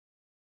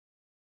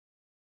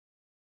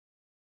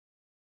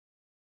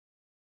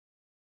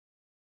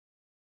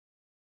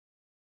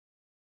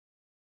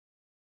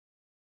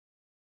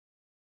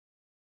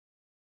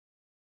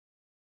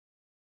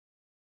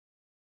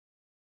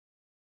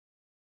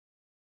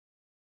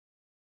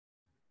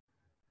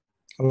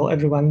Hello,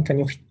 everyone. Can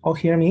you all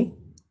hear me?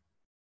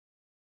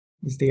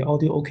 Is the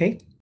audio okay?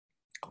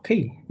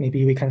 Okay,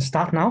 maybe we can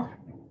start now.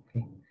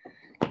 Okay.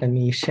 Let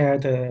me share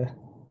the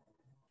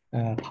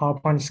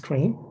PowerPoint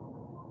screen.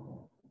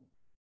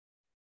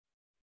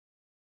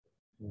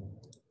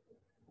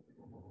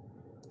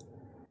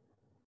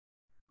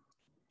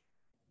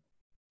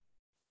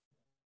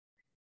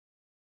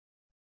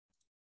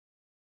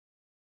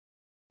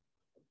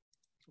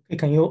 Okay,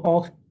 can you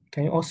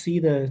all see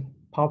the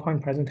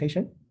PowerPoint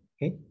presentation?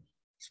 Okay,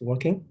 it's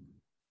working.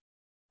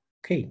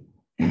 Okay.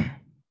 Okay,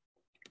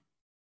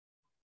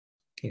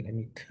 let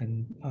me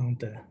turn on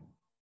the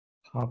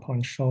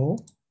PowerPoint show.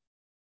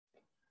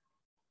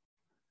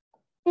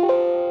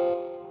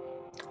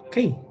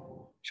 Okay,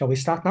 shall we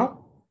start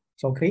now?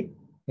 It's okay.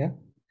 Yeah.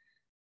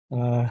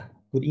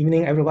 Good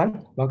evening,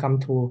 everyone.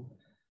 Welcome to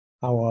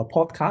our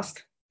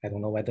podcast. I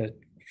don't know whether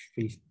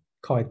we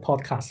call it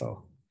podcast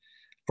or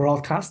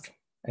broadcast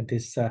at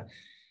this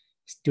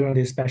during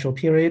this special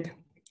period.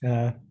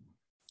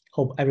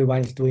 Hope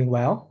everyone is doing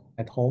well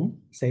at home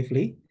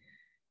safely.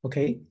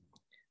 Okay,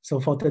 so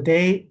for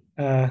today,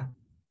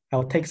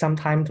 I'll take some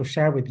time to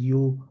share with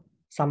you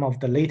some of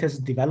the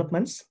latest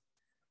developments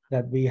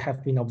that we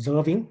have been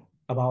observing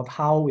about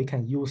how we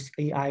can use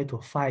AI to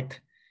fight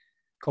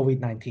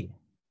COVID-19,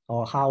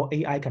 or how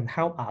AI can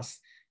help us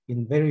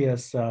in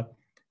various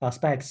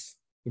aspects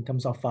in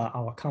terms of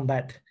our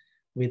combat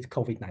with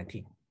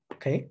COVID-19.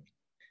 Okay.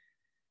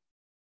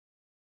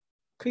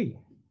 Okay.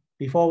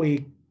 Before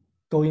we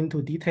go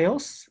into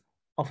details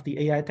of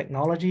the AI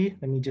technology,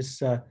 let me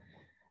just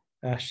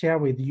share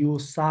with you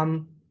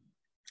some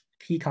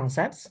key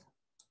concepts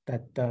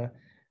that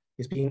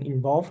is being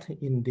involved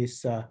in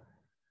this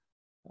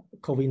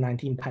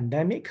COVID-19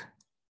 pandemic.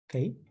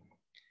 Okay.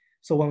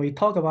 So when we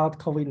talk about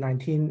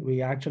COVID-19,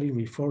 we are actually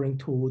referring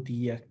to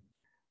the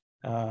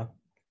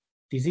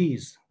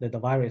disease that the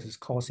virus is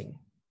causing.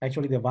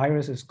 Actually, the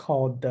virus is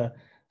called the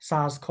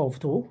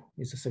SARS-CoV-2.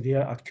 It's a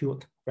severe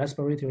acute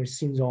respiratory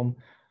syndrome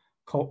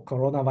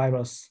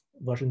coronavirus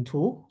version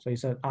 2. So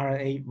it's an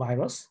RNA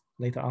virus.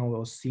 Later on,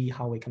 we'll see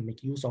how we can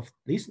make use of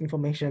this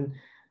information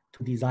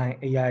to design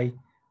AI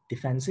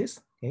defenses.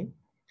 Okay.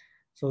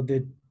 So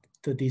the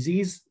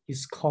disease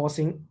is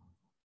causing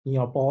in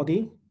your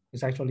body.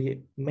 It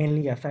actually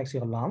mainly affects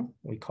your lung.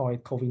 We call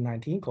it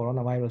COVID-19,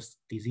 coronavirus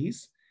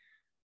disease,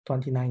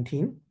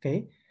 2019.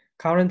 Okay.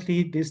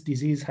 Currently, this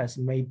disease has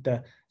made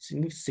a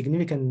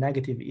significant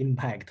negative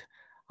impact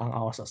on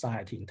our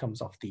society in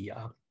terms of the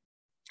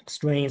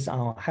strains on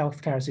our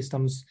healthcare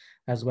systems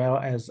as well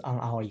as on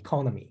our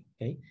economy.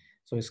 Okay,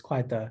 so it's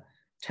quite a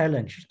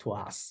challenge to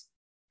us.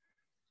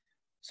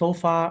 So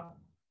far,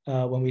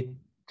 when we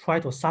try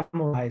to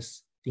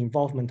summarize the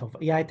involvement of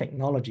AI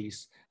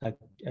technologies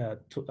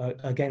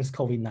against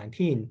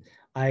COVID-19,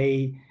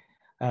 I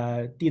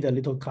did a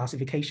little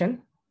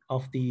classification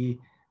of the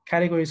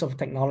categories of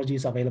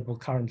technologies available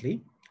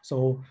currently.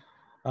 So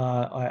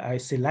I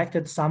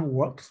selected some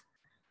works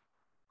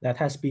that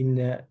has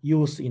been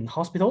used in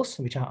hospitals,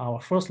 which are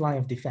our first line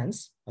of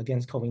defense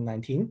against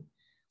COVID-19.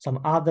 Some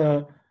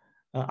other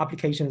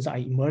applications are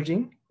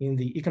emerging in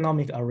the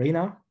economic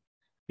arena,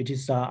 which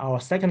is our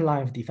second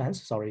line of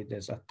defense. Sorry,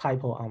 there's a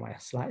typo on my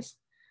slides.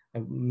 I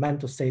meant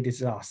to say this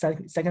is our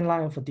second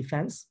line of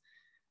defense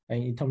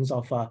in terms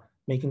of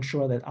making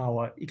sure that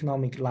our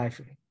economic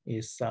life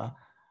is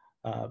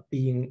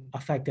being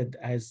affected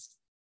as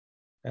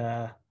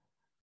the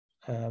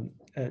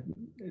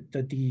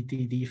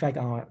effect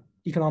on our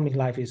economic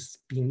life is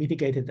being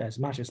mitigated as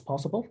much as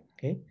possible.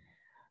 Okay,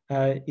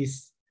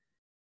 is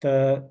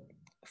the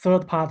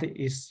third part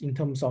is in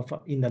terms of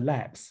in the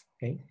labs.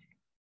 Okay,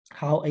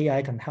 how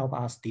AI can help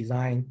us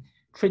design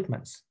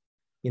treatments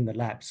in the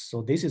labs.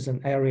 So this is an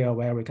area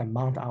where we can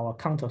mount our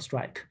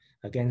counter-strike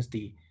against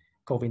the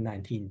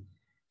COVID-19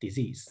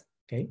 disease.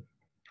 Okay,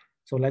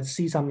 so let's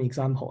see some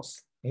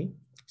examples. Okay,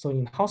 so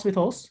in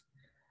hospitals,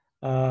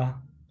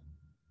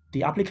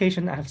 the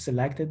application I have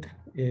selected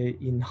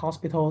in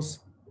hospitals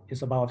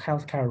is about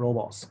healthcare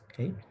robots.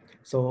 Okay,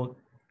 so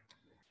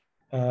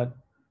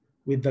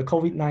with the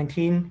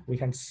COVID-19, we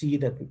can see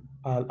that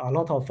a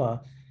lot of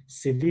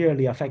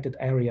severely affected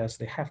areas,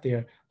 they have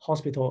their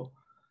hospital,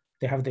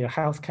 they have their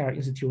healthcare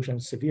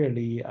institutions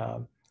severely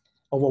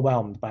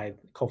overwhelmed by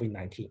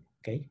COVID-19.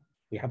 Okay,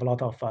 we have a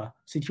lot of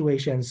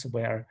situations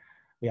where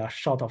we are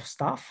short of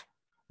staff,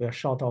 we are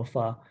short of,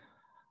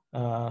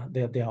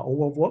 they are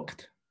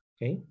overworked.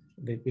 Okay,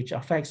 which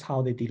affects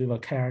how they deliver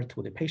care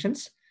to the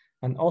patients.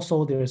 And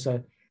also there's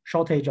a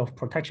shortage of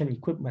protection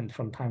equipment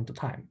from time to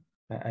time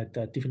at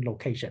different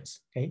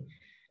locations. Okay,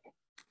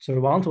 so we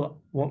want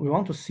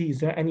to see, is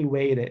there any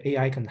way that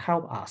AI can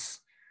help us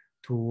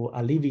to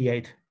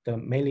alleviate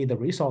mainly the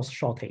resource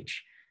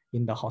shortage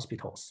in the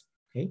hospitals.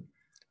 Okay,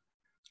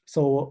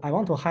 so I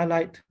want to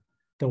highlight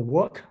the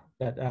work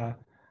that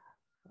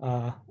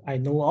I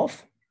know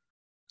of,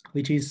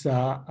 which is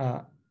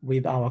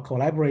with our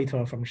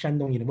collaborator from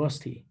Shandong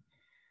University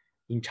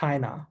in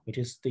China, which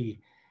is the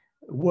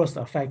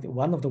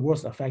one of the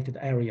worst affected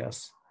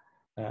areas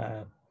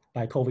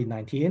by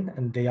COVID-19,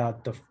 and they are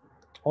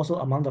also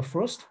among the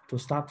first to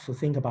start to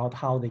think about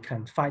how they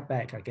can fight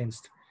back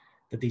against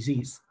the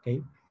disease.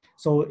 Okay,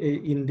 so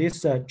in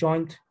this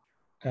joint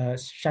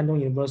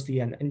Shandong University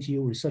and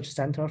NTU Research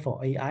Center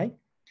for AI,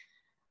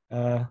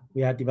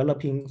 we are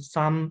developing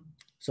some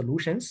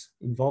solutions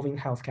involving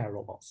healthcare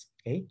robots.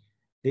 Okay,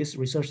 this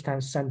research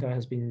center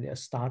has been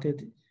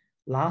started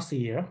last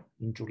year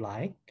in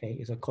July. Okay,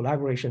 it's a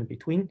collaboration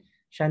between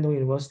Shandong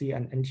University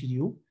and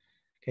NTU.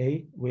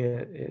 Okay,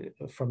 where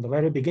from the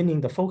very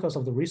beginning, the focus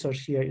of the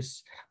research here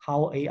is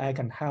how AI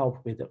can help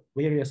with the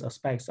various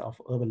aspects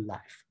of urban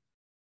life.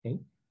 Okay.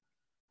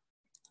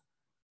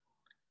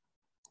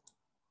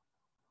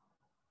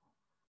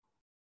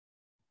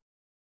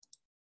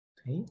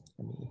 Okay,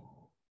 let me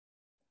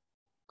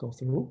go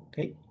through.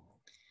 Okay.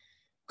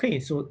 Okay,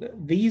 so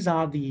these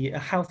are the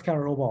healthcare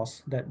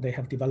robots that they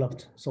have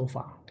developed so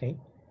far. Okay.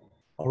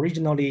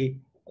 Originally,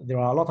 there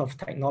are a lot of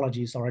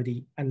technologies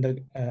already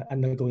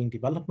undergoing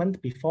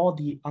development before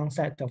the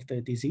onset of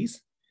the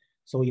disease.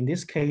 So in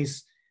this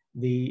case,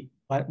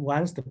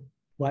 once the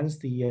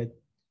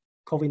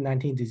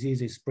COVID-19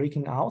 disease is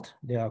breaking out,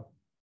 they are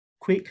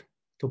quick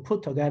to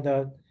put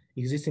together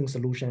existing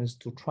solutions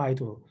to try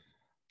to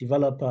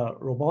develop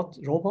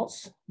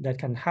robots that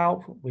can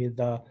help with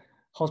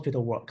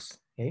hospital works.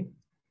 Okay,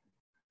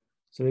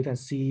 so you can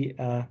see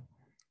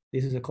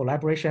this is a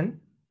collaboration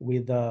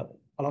with a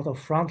lot of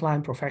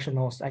frontline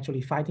professionals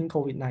actually fighting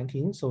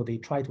COVID-19. So they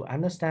try to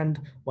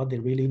understand what they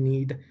really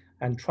need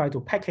and try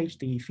to package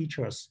the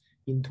features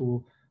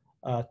into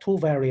 2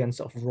 variants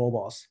of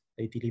robots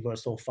they deliver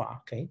so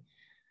far. Okay,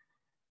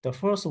 the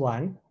first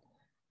one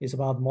is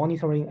about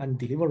monitoring and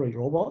delivery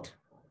robot,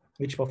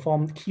 which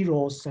perform key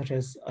roles such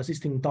as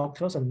assisting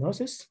doctors and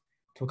nurses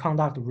to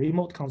conduct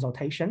remote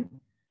consultation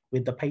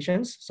with the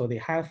patients. So they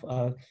have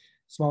a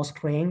small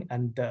screen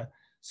and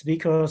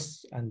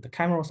speakers and the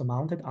cameras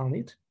mounted on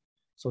it.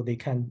 So they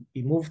can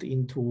be moved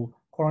into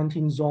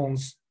quarantine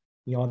zones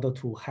in order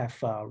to have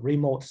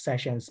remote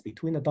sessions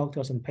between the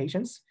doctors and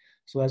patients,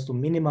 so as to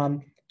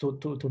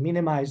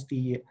minimize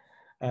the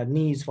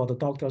needs for the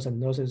doctors and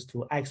nurses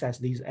to access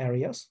these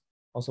areas.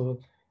 Also,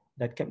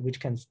 which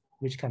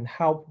can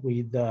help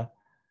with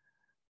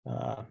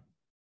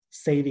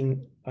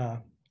saving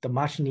the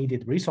much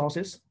needed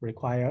resources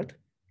required.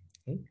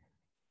 Okay.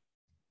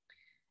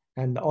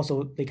 And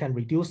also they can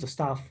reduce the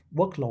staff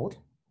workload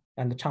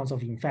and the chance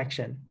of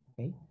infection.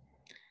 Okay.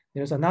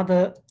 There's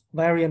another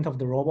variant of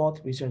the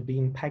robot which are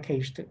being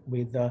packaged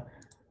with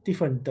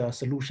different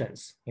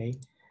solutions. Okay.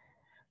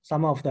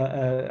 Some of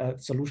the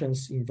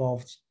solutions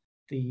involve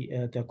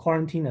the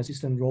quarantine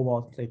assistant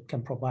robot that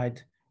can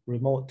provide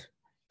remote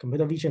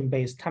computer vision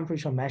based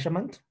temperature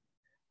measurement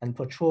and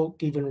patrol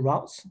given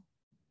routes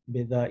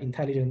with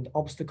intelligent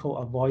obstacle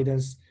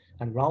avoidance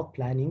and route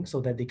planning, so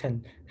that they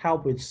can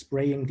help with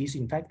spraying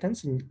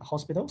disinfectants in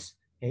hospitals.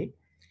 Okay.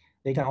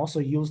 They can also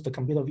use the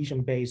computer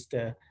vision based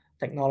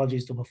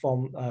technologies to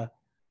perform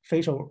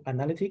facial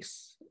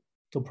analytics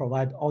to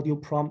provide audio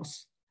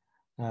prompts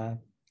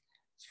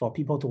for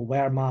people to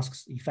wear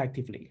masks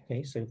effectively.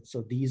 Okay,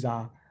 so these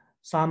are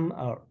some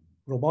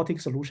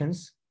robotic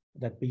solutions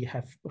that we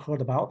have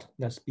heard about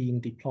that's being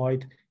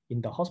deployed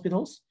in the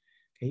hospitals.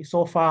 Okay,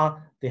 so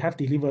far they have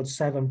delivered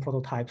 7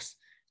 prototypes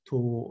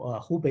to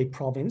Hubei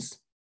province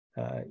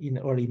in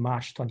early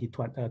March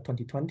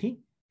 2020,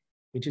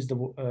 which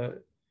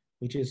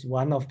is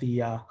one of the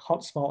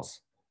hotspots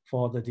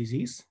for the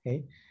disease.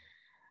 Okay,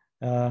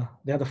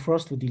 they are the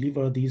first to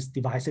deliver these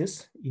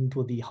devices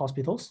into the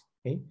hospitals.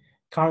 Okay,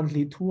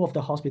 currently 2 of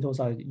the hospitals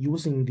are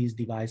using these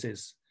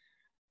devices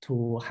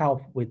to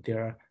help with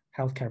their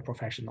healthcare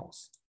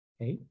professionals.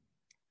 Okay.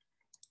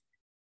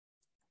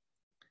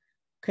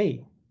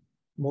 Okay,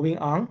 moving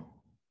on.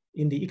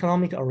 In the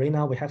economic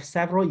arena, we have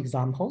several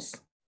examples.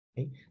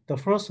 Okay. The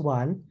first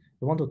one,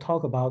 we want to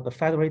talk about the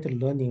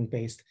federated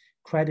learning-based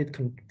credit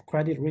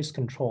risk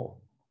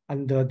control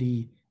under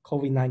the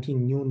COVID-19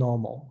 new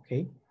normal.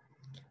 Okay,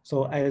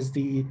 so as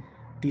the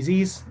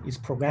disease is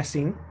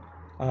progressing,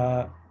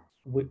 a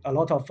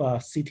lot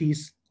of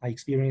cities are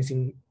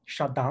experiencing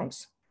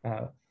shutdowns.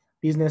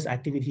 Business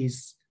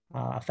activities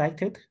are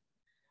affected,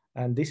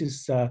 and this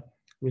is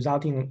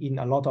resulting in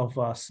a lot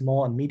of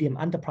small and medium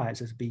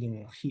enterprises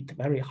being hit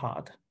very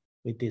hard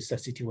with this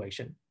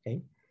situation.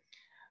 Okay,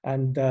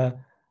 and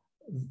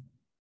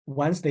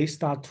once they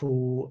start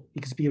to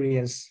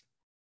experience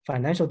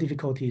financial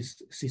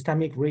difficulties,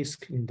 systemic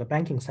risk in the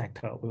banking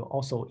sector will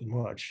also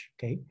emerge.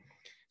 Okay,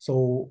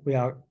 so we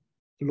are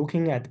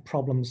looking at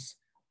problems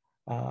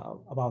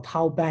about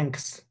how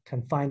banks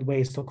can find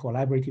ways to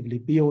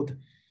collaboratively build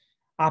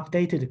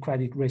updated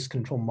credit risk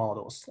control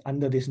models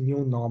under this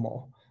new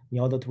normal in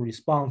order to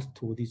respond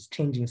to this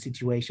changing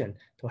situation,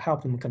 to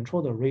help them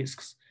control the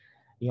risks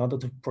in order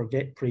to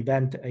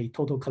prevent a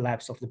total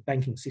collapse of the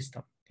banking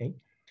system. Okay,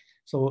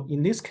 so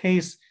in this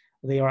case,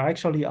 there are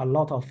actually a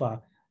lot of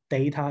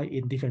data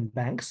in different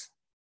banks.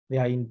 They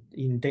are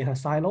in data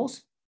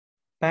silos.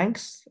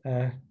 Banks,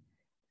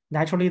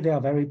 naturally, they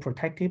are very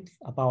protective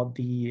about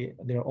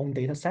their own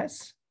data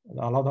sets.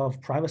 A lot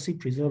of privacy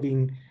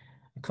preserving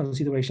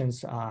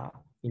considerations are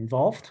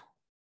involved.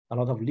 A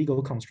lot of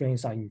legal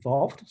constraints are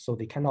involved, so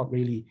they cannot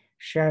really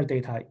share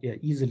data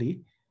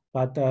easily.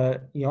 But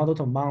in order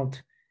to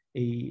mount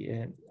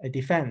a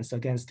defense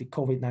against the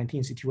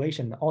COVID-19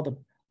 situation, a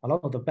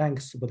lot of the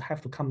banks would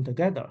have to come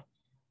together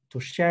to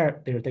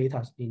share their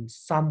data in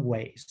some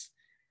ways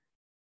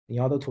in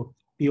order to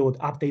build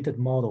updated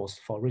models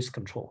for risk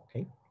control.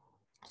 Okay,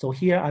 so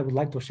here I would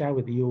like to share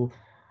with you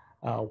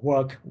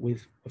work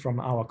from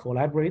our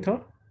collaborator,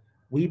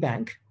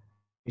 WeBank,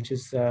 which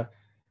is a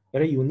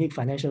very unique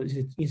financial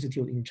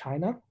institute in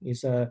China.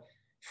 It's a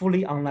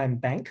fully online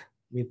bank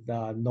with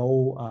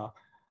no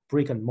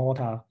brick and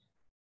mortar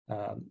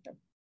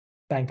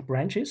bank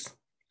branches.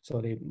 So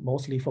they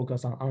mostly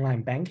focus on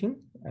online banking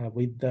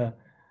with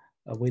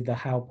the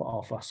help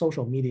of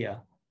social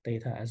media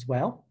data as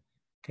well.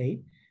 Okay,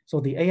 so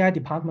the AI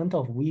department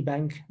of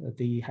WeBank,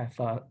 they have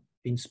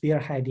been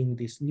spearheading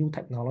this new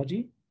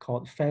technology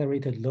called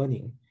federated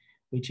learning,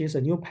 which is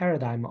a new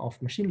paradigm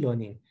of machine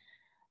learning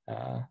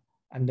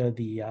under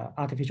the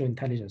artificial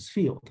intelligence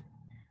field.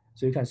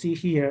 So you can see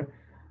here,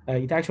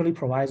 it actually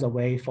provides a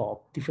way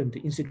for different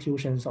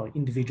institutions or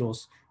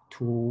individuals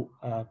to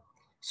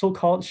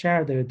so-called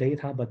share their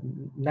data, but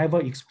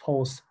never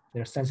expose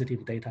their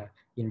sensitive data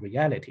in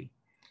reality.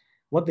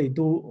 What they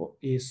do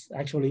is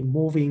actually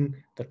moving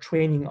the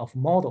training of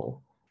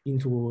model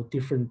into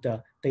different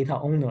data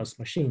owners'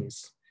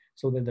 machines,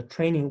 so that the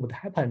training would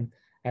happen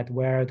at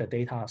where the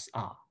data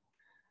are.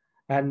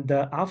 And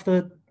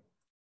after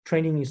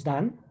training is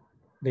done,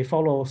 they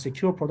follow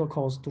secure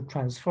protocols to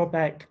transfer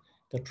back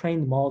the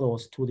trained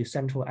models to the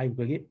central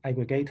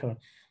aggregator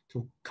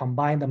to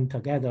combine them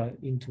together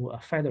into a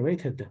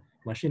federated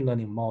machine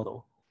learning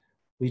model,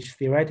 which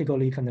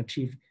theoretically can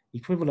achieve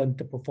equivalent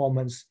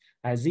performance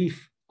as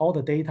if all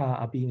the data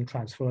are being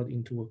transferred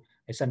into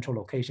a central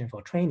location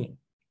for training.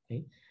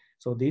 Okay?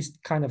 So this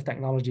kind of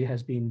technology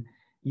has been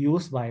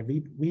used by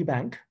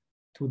WeBank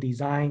to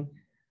design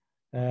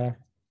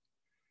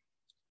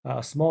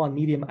small and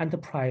medium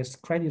enterprise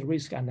credit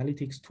risk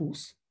analytics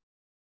tools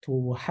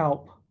to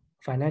help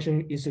financial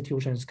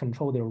institutions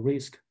control their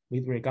risk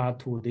with regard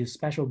to this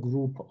special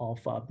group of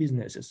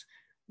businesses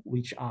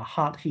which are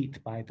hard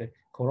hit by the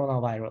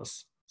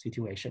coronavirus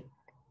situation.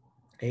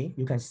 Okay,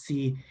 you can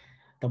see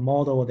the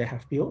model they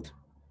have built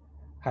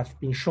have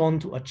been shown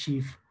to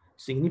achieve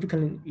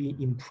significantly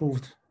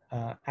improved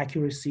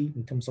accuracy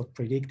in terms of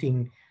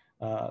predicting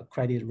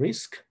credit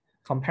risk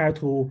compared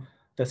to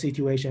the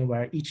situation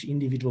where each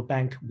individual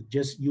bank would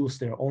just use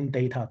their own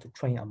data to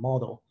train a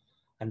model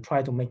and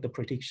try to make the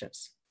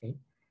predictions. Okay?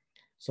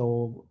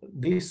 So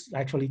this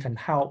actually can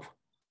help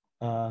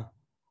the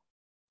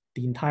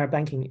entire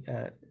banking,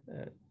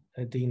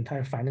 the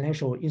entire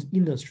financial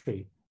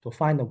industry to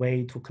find a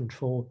way to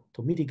control,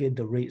 to mitigate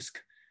the risk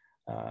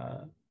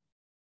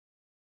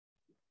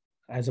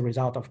as a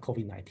result of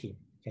COVID-19.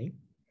 Okay.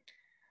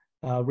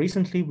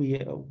 Recently,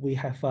 we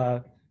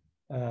have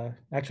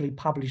actually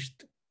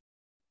published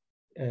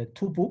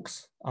 2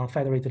 books on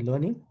federated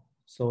learning.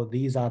 So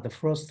these are the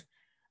first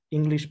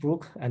English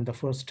book and the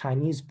first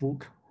Chinese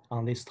book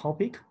on this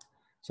topic.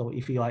 So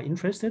if you are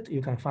interested,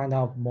 you can find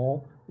out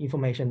more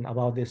information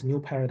about this new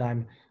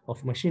paradigm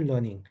of machine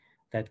learning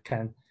that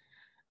can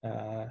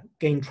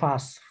gain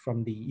trust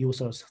from the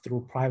users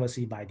through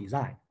privacy by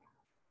design.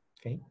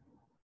 Okay.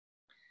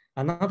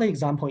 Another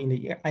example in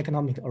the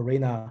economic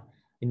arena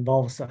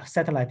involves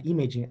satellite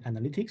imaging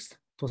analytics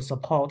to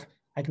support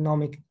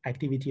economic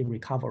activity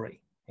recovery.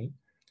 Okay?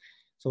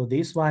 So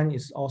this one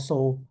is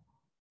also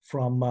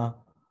from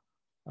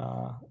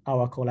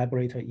our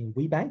collaborator in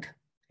WeBank.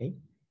 Okay?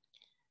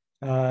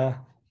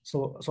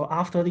 So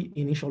after the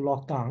initial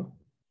lockdown,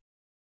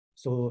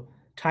 so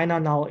China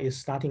now is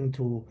starting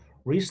to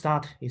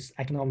restart its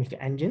economic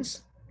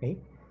engines. Okay?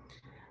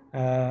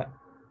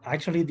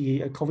 Actually,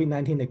 the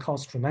COVID-19, they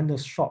caused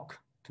tremendous shock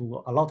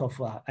to a lot of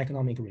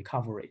economic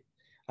recovery,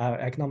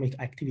 economic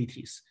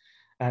activities.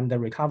 And the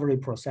recovery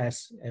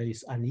process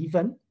is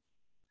uneven.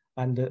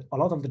 And a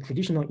lot of the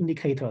traditional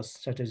indicators,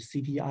 such as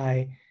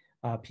CPI,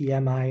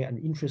 PMI, and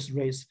interest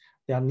rates,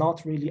 they are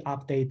not really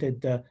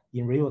updated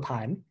in real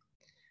time.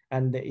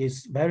 And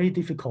it's very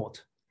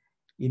difficult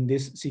in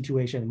this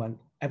situation when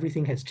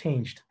everything has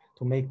changed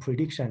to make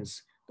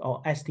predictions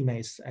or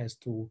estimates as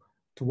to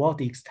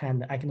what extent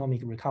the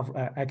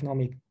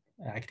economic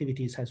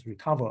activities has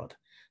recovered.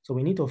 So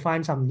we need to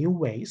find some new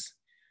ways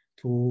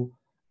to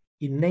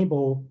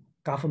enable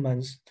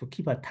governments to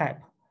keep a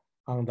tab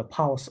on the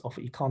pulse of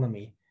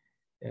economy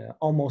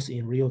almost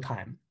in real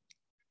time.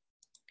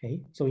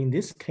 Okay, so in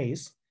this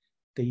case,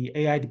 the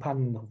AI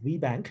department of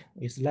WeBank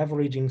is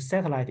leveraging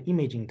satellite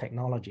imaging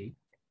technology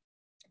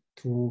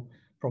to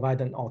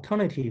provide an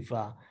alternative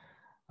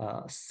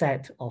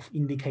set of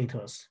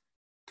indicators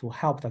to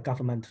help the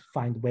government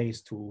find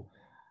ways to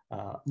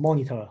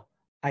monitor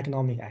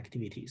economic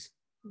activities.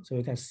 So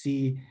you can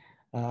see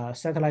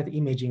satellite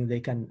imaging, they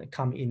can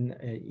come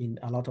in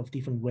a lot of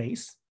different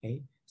ways.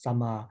 Okay?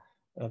 Some are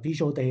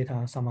visual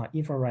data, some are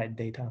infrared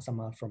data, some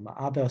are from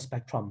other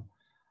spectrum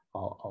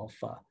of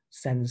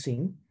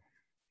sensing.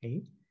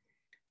 Okay?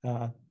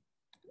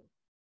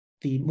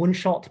 the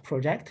Moonshot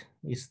project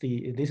is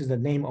this is the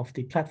name of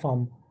the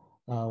platform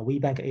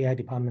WeBank AI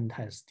department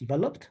has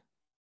developed.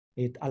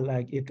 It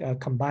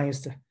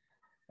combines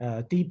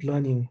deep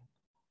learning.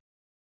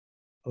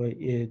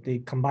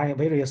 They combine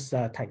various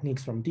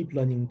techniques from deep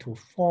learning to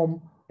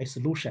form a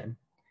solution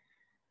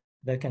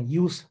that can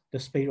use the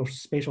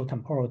spatial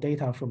temporal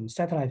data from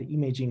satellite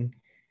imaging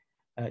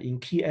in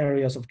key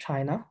areas of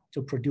China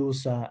to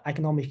produce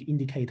economic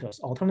indicators,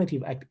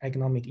 alternative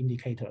economic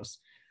indicators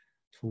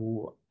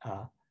to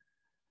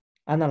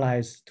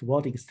analyze to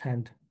what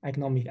extent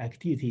economic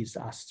activities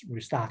are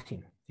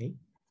restarting. Okay?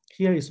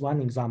 Here is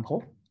one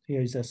example.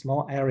 Here is a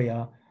small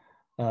area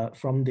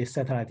from the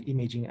satellite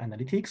imaging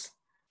analytics.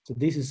 So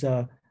this is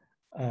an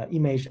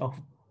image of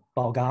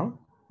Baogang,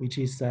 which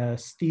is a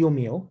steel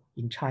mill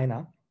in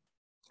China.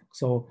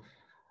 So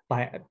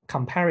by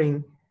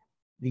comparing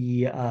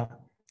the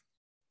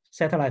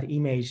satellite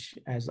image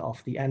as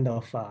of the end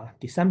of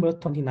December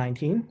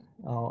 2019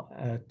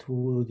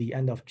 to the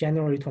end of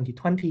January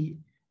 2020,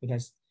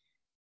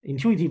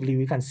 intuitively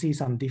we can see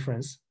some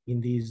difference in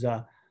these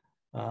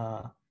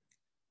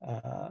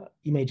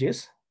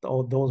images.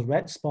 Those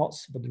red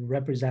spots that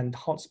represent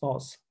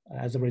hotspots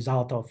as a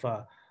result of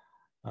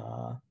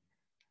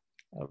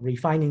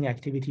refining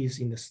activities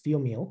in the steel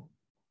mill.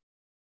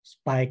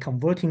 By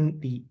converting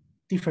the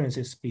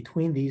differences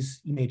between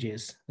these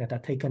images that are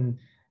taken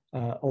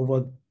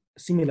over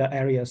similar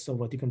areas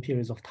over different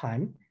periods of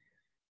time,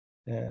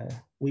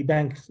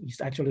 WeBank is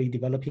actually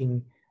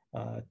developing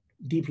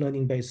deep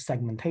learning-based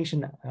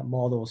segmentation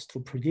models to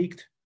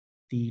predict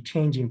the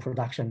change in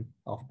production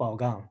of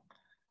Baogang.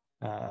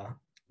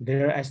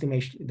 Their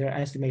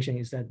estimation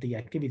is that the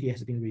activity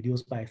has been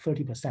reduced by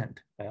 30%,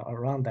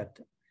 around that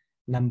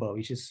number,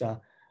 which is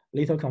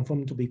later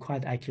confirmed to be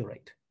quite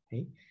accurate.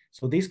 Okay?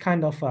 So this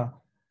kind of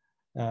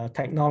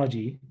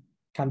technology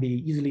can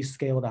be easily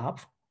scaled up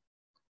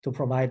to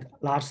provide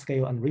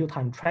large-scale and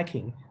real-time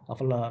tracking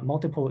of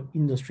multiple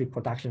industry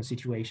production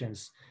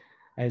situations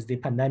as the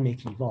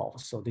pandemic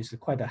evolves. So this is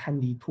quite a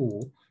handy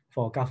tool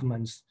for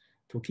governments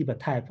to keep a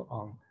tab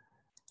on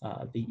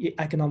the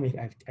economic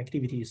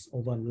activities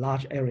over a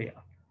large area.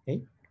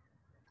 Okay?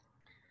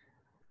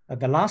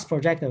 The last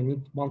project I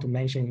want to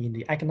mention in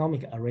the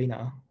economic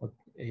arena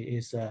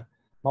is a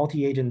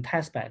multi-agent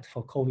testbed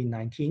for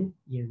COVID-19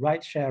 in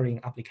ride-sharing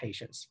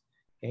applications.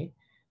 Okay?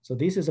 So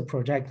this is a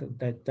project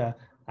that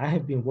I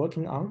have been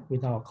working on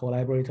with our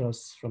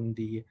collaborators from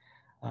the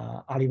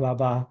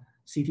Alibaba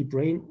City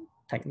Brain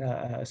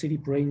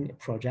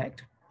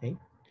project, okay?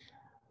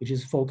 Which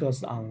is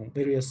focused on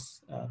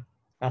various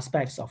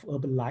aspects of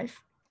urban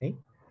life. Okay?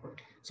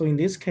 So in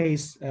this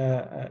case,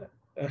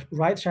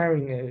 ride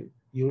sharing,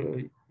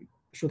 you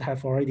should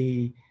have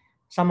already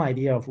some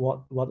idea of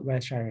what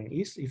ride sharing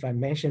is. If I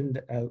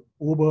mentioned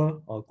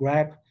Uber or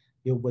Grab,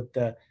 you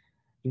would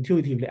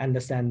intuitively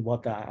understand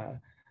what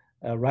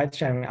ride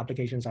sharing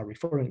applications are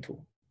referring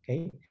to.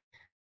 Okay?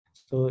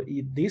 So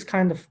these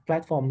kind of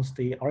platforms,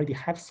 they already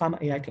have some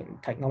AI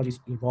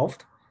technologies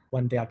involved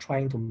when they are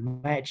trying to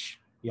match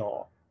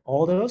your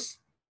orders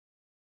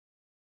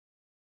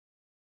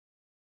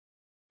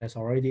that's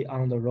already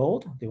on the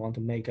road. They want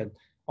to make an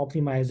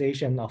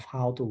optimization of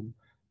how to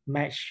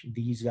match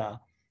these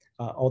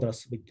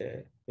orders with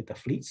the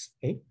fleets.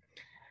 Okay,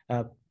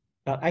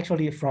 but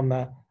actually, from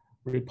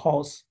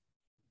reports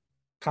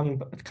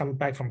coming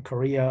back from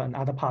Korea and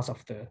other parts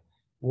of the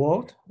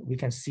world, we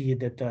can see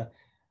that the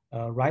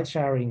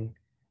ride-sharing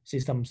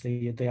systems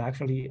they are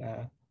actually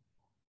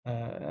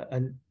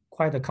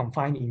quite a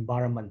confined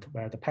environment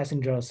where the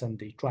passengers and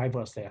the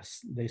drivers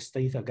they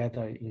stay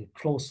together in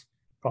close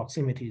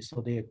proximity,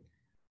 so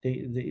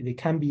they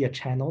can be a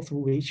channel through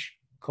which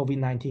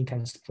COVID-19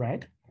 can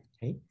spread.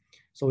 Okay,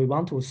 so we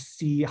want to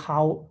see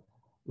how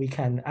we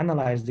can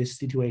analyze this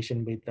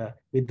situation with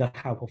the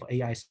help of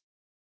AI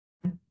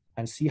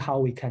and see how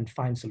we can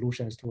find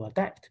solutions to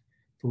adapt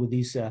to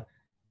this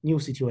new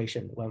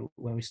situation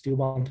when we still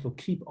want to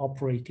keep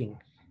operating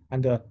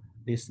under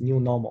this new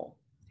normal.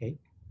 Okay,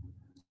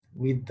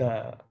 with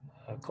the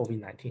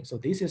COVID-19. So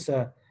this is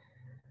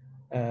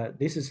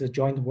a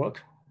joint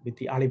work with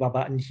the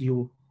Alibaba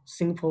NTU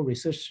Singapore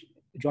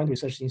Joint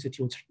Research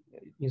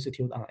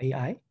Institute on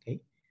AI. Okay,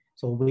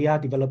 so we are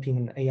developing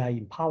an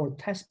AI-empowered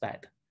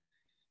testbed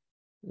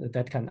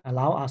that can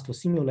allow us to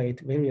simulate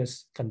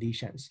various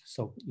conditions.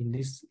 So in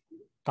this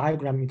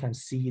diagram, you can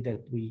see that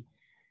we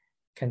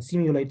can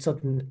simulate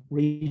certain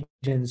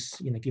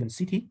regions in a given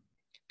city,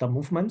 the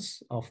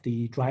movements of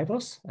the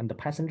drivers and the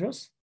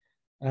passengers.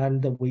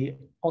 And we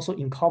also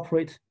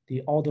incorporate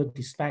the order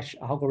dispatch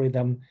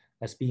algorithm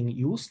that's being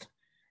used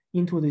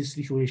into this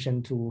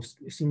situation to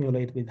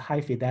simulate with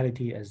high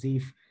fidelity as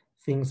if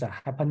things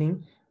are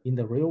happening in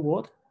the real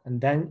world. And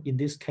then in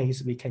this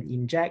case, we can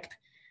inject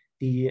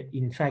the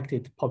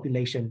infected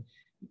population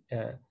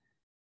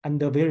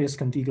under various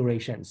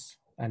configurations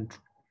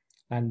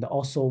and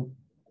also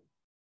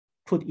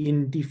put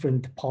in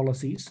different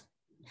policies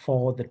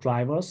for the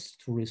drivers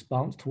to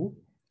respond to.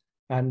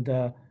 And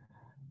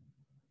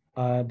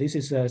this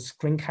is a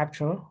screen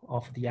capture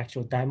of the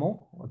actual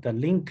demo. The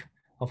link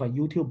of a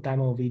YouTube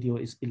demo video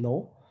is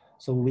below.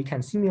 So we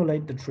can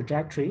simulate the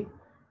trajectory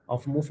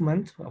of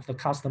movement of the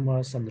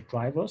customers and the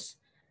drivers.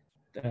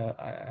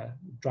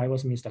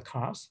 Drivers means the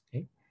cars.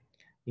 Okay?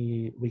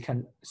 We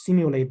can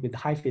simulate with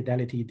high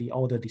fidelity the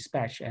order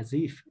dispatch as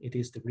if it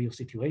is the real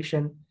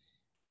situation.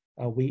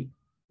 We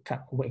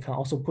can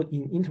also put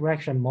in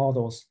interaction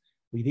models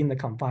within the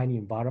confined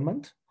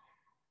environment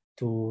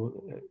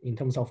in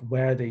terms of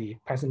where the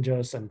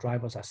passengers and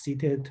drivers are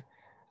seated,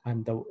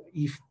 and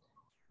if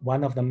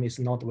one of them is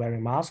not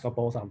wearing mask or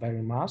both are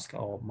wearing mask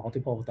or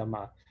multiple of them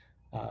are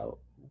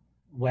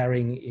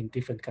wearing in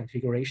different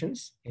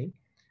configurations. Okay?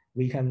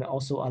 We can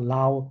also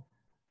allow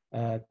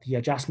the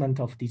adjustment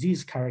of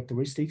disease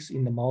characteristics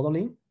in the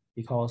modeling,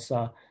 because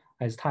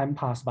as time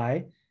passes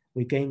by,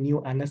 we gain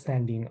new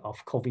understanding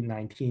of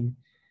COVID-19,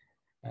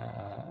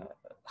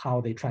 how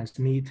they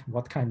transmit,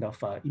 what kind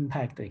of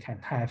impact they can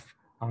have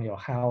on your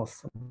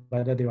health,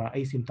 whether they are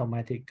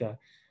asymptomatic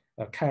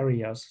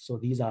carriers. So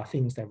these are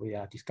things that we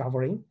are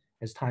discovering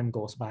as time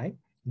goes by.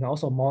 And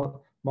also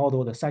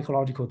model the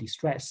psychological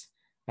distress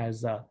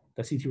as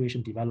the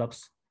situation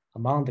develops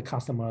among the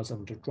customers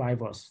and the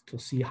drivers to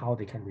see how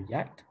they can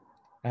react.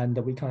 And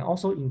we can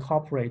also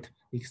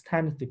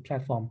extend the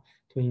platform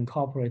to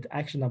incorporate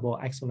actionable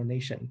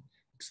explanation,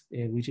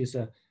 which is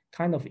a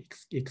kind of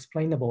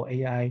explainable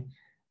AI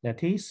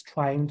that is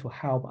trying to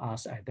help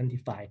us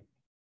identify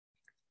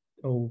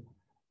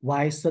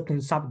why certain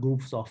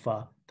subgroups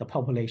of the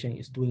population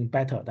is doing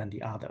better than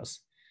the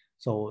others.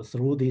 So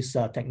through this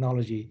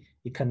technology,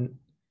 it can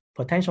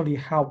potentially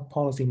help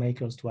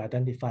policymakers to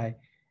identify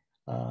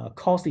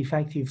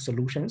cost-effective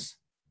solutions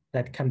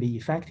that can be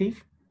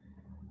effective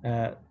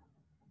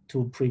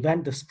to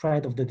prevent the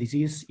spread of the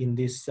disease in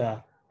this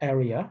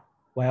area,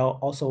 while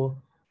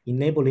also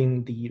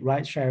enabling the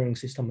ride-sharing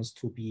systems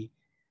to be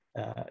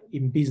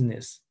in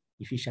business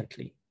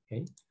efficiently.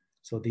 Okay,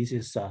 so this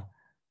is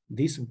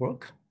this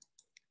work.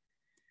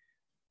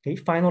 Okay,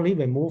 finally,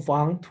 we move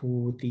on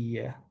to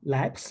the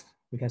labs.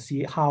 We can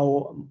see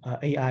how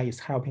AI is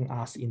helping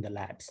us in the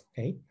labs.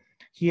 Okay,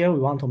 here we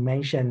want to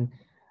mention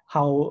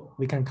how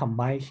we can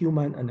combine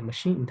human and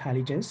machine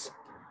intelligence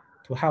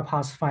to help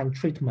us find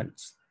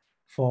treatments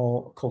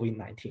for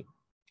COVID-19.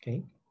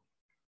 Okay.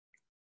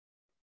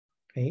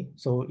 Okay,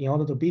 so in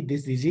order to beat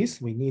this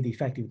disease, we need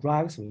effective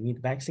drugs, we need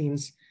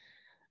vaccines.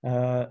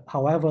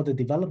 However, the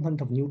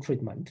development of new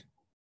treatment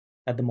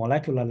at the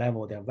molecular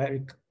level, they're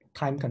very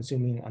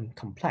time-consuming and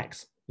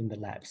complex in the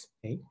labs.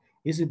 Okay?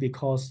 This is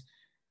because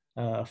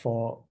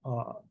for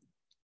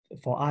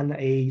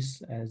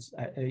RNAs,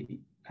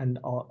 and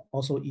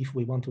also if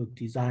we want to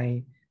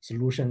design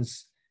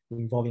solutions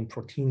involving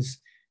proteins,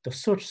 the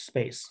search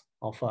space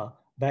of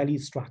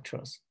valid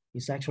structures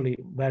is actually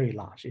very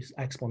large. It's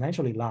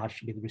exponentially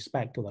large with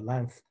respect to the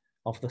length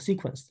of the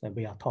sequence that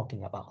we are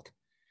talking about.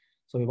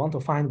 So we want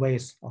to find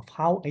ways of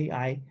how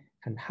AI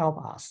can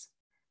help us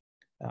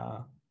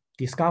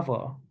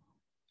discover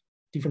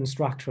different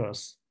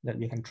structures that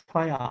we can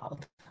try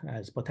out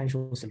as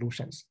potential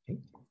solutions. Okay?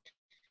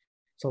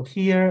 So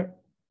here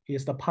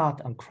is the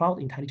part on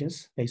crowd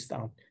intelligence based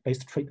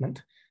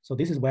treatment. So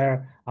this is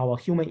where our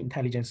human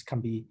intelligence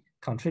can be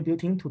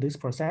contributing to this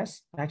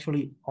process.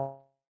 Actually,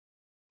 all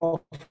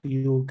of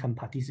you can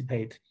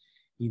participate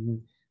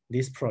in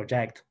this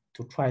project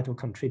to try to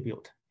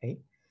contribute. Okay?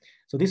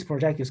 So this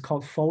project is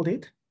called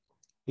Folded.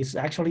 It's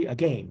actually a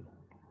game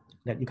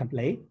that you can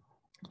play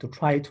to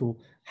try to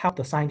help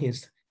the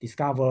scientists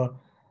discover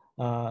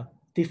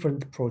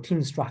different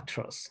protein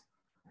structures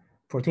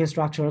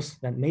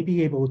that may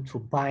be able to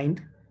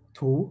bind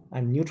to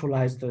and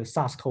neutralize the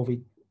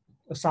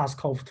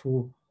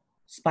SARS-CoV-2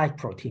 spike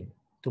protein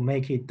to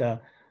make it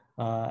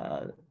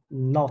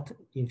not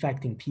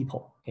infecting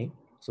people. Okay,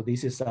 so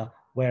this is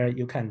where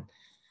you can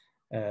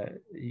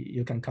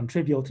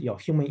contribute your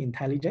human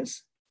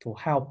intelligence to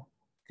help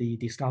the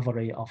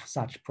discovery of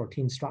such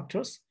protein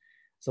structures.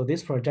 So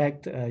this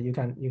project, you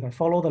can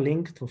follow the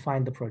link to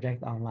find the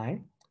project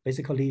online.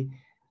 Basically,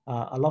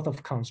 a lot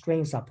of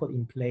constraints are put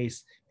in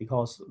place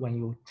because when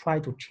you try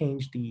to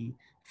change the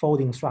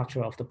folding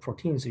structure of the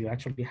proteins, you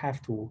actually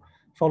have to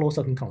follow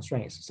certain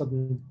constraints.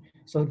 Certain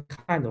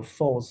kind of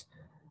folds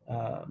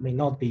may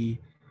not be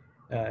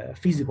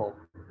feasible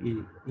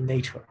in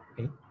nature.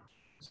 Okay?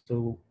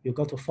 So you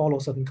got to follow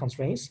certain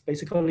constraints.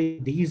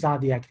 Basically, these are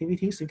the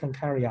activities you can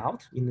carry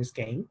out in this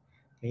game.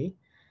 Okay?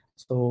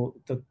 So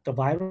the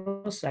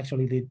virus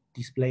actually they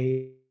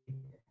display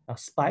a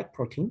spike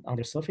protein on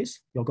the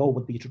surface. Your goal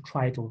would be to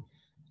try to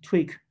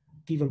tweak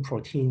given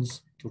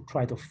proteins to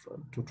try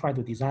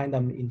to design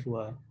them into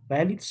a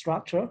valid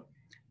structure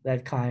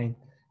that can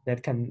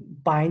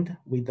bind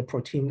with the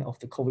protein of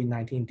the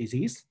COVID-19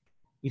 disease.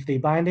 If they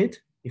bind it,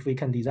 if we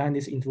can design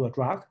this into a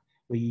drug,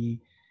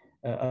 we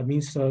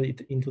administer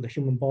it into the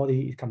human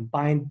body, it can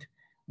bind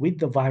with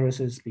the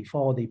viruses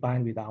before they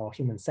bind with our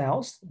human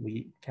cells.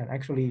 We can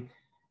actually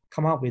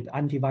come up with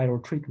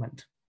antiviral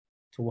treatment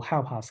to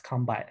help us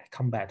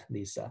combat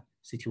this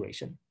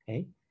situation.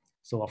 Okay?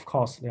 So of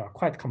course, there are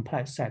quite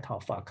complex set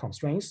of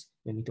constraints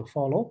we need to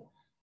follow,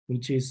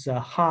 which is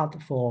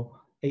hard for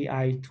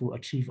AI to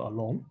achieve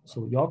alone.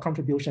 So your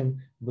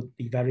contribution would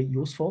be very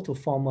useful to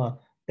form a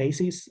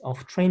basis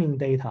of training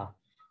data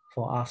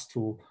for us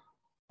to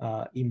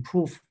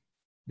improve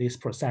this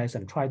process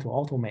and try to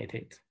automate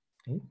it.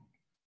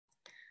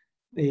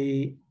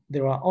 Okay?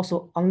 There are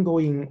also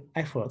ongoing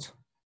efforts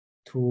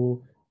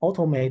to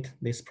automate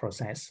this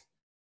process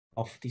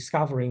of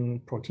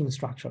discovering protein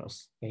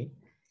structures. Okay?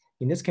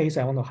 In this case,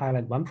 I want to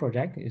highlight one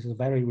project. It's a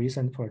very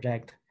recent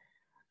project.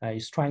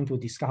 It's trying to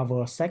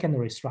discover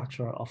secondary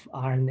structure of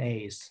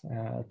RNAs.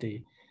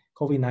 The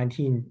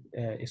COVID-19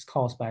 is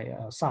caused by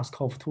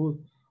SARS-CoV-2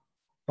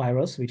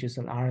 virus, which is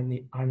an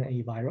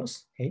RNA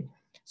virus. Okay?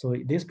 So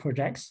this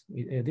project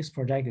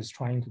is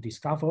trying to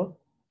discover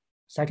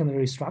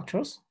secondary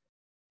structures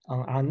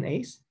on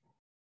RNAs.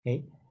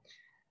 Okay?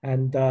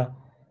 And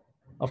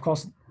of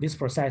course, this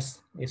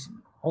process is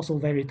also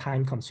very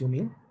time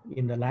consuming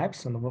in the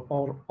labs and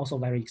also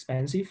very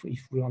expensive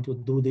if we want to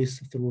do this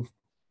through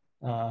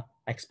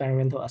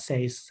experimental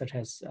assays such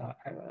as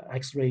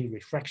X-ray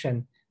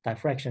refraction,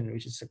 diffraction,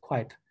 which is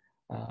quite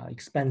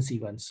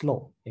expensive and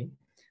slow. Okay?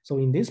 So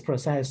in this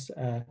process,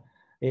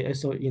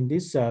 so in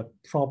this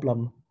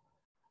problem,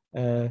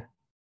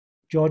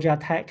 Georgia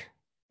Tech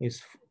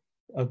is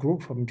a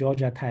group from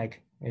Georgia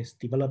Tech is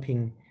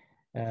developing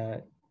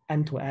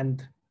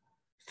end-to-end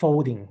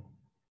folding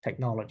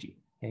technology.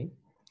 Okay?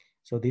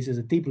 So this is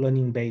a deep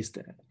learning based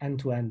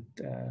end-to-end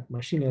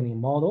machine learning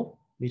model,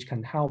 which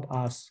can help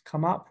us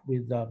come up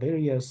with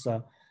various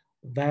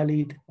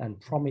valid and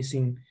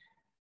promising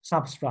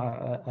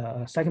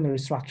secondary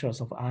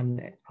structures of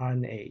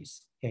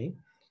RNAs. Okay?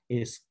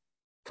 It's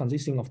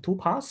consisting of two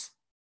parts.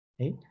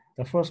 Okay?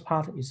 The first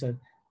part is a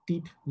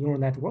deep neural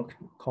network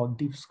called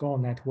deep score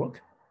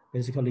network.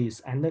 Basically,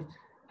 it's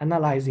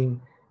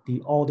analyzing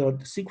the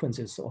ordered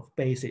sequences of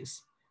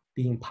bases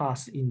being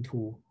passed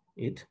into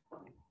it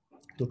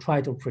to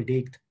try to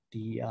predict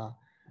the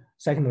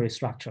secondary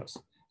structures.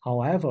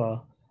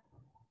 However,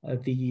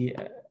 the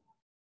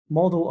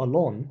model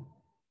alone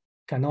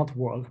cannot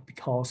work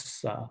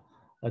because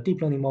a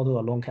deep learning model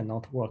alone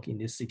cannot work in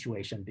this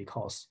situation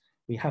because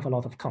we have a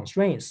lot of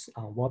constraints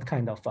on what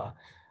kind of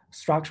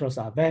structures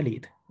are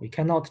valid. We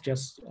cannot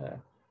just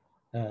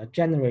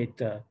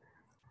generate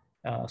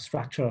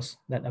structures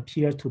that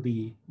appear to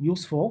be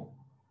useful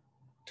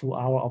to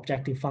our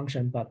objective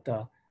function, but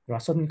there are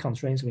certain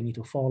constraints we need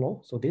to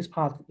follow. So this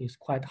part is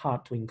quite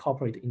hard to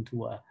incorporate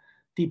into a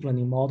deep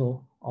learning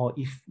model, or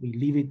if we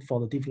leave it for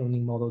the deep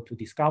learning model to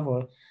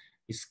discover,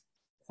 it's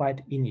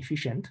quite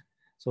inefficient.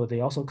 So they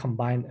also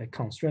combine a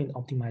constraint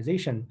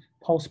optimization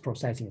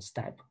post-processing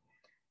step,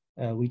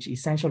 which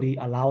essentially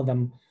allow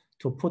them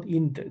to put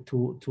in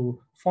to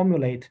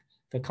formulate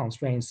the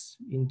constraints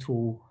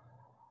into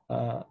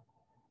the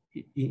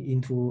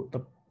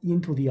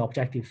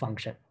objective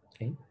function.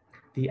 Okay?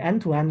 The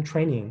end-to-end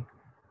training,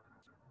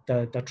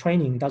 the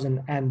training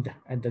doesn't end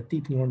at the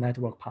deep neural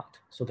network part.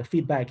 So the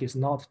feedback is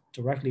not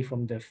directly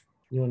from the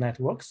neural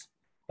networks,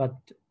 but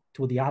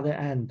to the other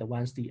end,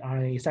 once the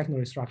RNA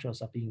secondary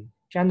structures are being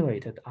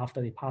generated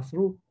after they pass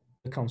through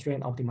the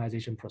constraint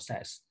optimization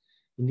process.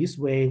 In this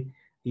way,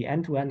 the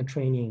end-to-end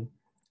training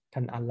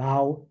can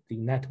allow the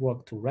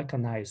network to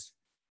recognize,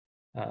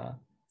 to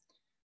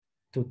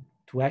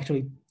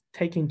actually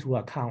take into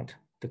account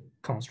the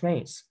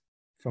constraints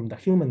from the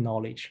human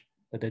knowledge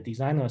that the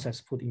designers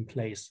has put in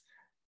place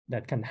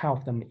that can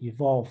help them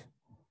evolve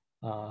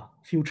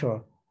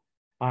future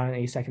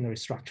RNA secondary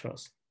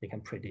structures they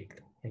can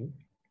predict. Okay?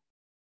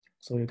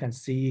 So you can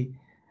see,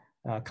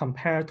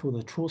 compared to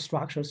the true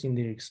structures in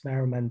the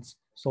experiments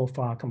so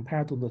far,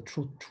 compared to the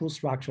true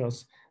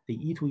structures, the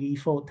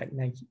E2E4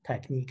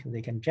 technique,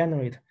 they can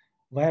generate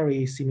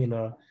very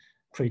similar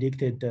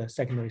predicted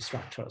secondary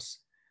structures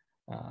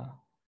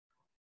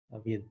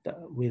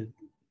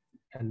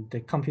and the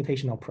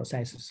computational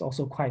process is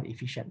also quite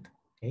efficient.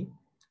 Okay,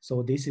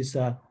 so this is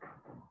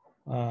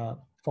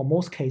for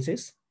most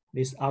cases,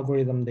 this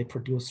algorithm, they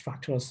produce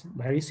structures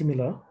very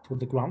similar to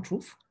the ground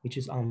truth, which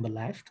is on the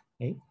left.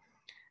 Okay,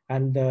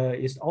 and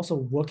it's also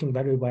working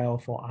very well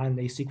for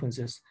RNA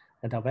sequences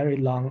that are very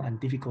long and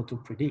difficult to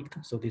predict.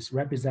 So this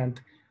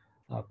represent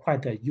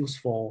quite a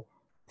useful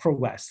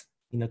progress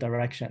in the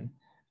direction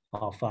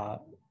of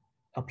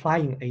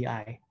applying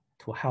AI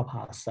to help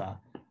us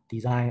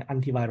design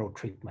antiviral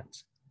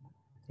treatments.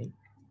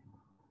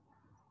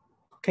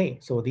 Okay,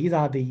 so these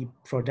are the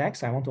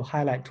projects I want to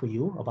highlight to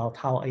you about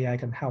how AI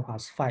can help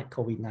us fight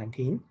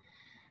COVID-19.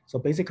 So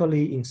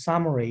basically, in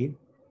summary,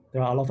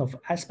 there are a lot of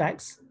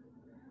aspects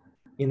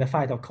in the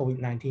fight of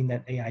COVID-19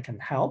 that AI can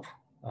help.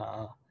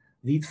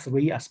 These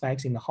three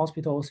aspects in the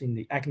hospitals, in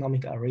the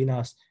economic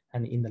arenas,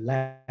 and in the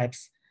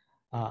labs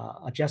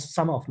are just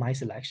some of my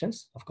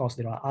selections. Of course,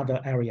 there are other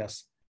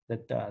areas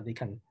that they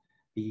can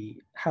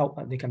be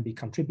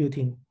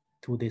contributing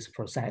to this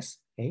process.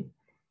 Okay,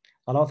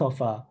 a lot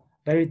of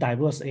very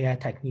diverse AI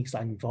techniques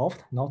are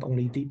involved, not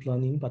only deep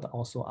learning, but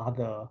also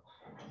other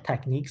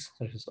techniques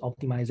such as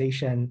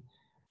optimization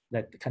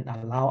that can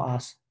allow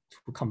us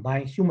to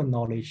combine human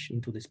knowledge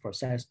into this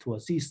process to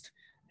assist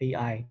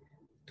AI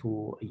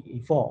to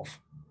evolve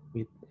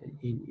with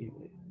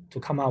to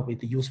come up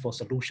with useful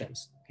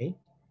solutions. Okay,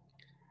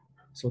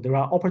 so there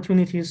are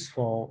opportunities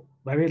for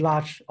very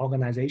large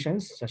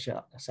organizations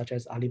such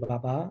as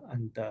Alibaba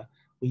and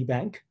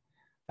WeBank,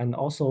 and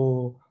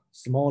also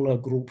smaller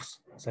groups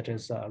such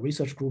as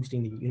research groups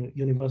in the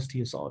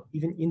universities or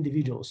even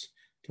individuals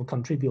to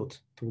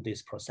contribute to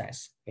this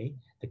process. Okay,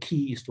 the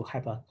key is to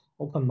have an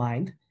open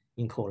mind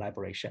in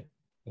collaboration.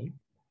 Okay,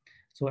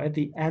 so at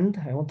the end,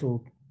 I want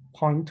to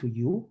point to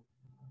you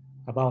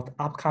about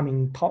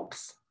upcoming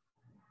talks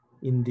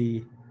in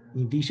the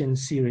EnVision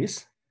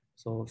series.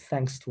 So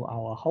thanks to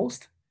our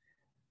host.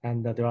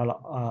 And there are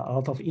a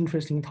lot of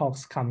interesting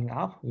talks coming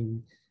up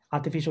in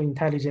artificial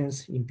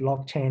intelligence, in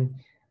blockchain,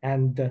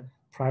 and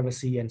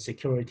privacy and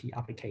security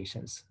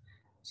applications.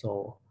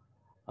 So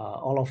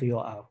all of you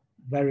are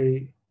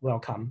very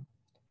welcome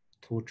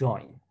to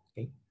join.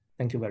 Okay,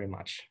 thank you very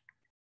much.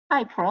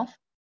 Hi, Prof.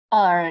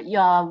 You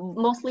are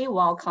mostly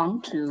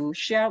welcome to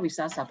share with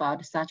us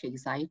about such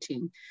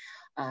exciting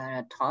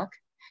talk.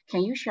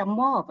 Can you share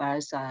more of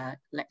us, how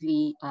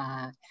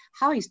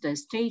is the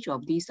stage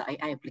of these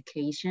AI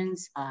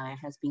applications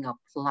has been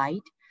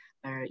applied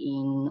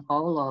in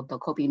all of the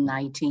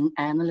COVID-19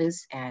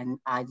 analysts, and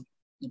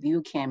if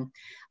you can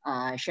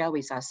share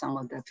with us some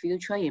of the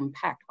future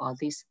impact of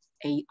these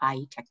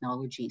AI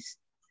technologies?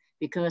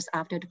 Because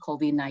after the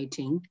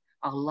COVID-19,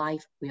 our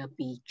life will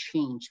be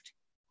changed.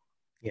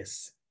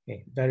 Yes,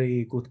 okay.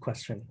 Very good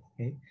question.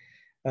 Okay.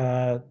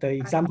 The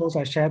examples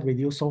I shared with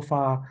you so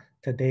far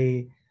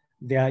today,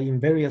 they are in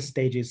various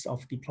stages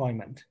of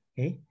deployment.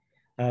 Okay,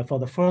 for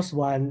the first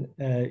one,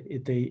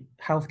 the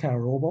healthcare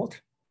robot,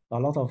 a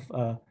lot of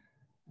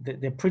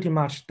they're pretty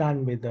much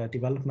done with the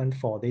development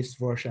for this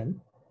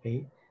version.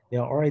 Okay, they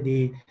are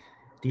already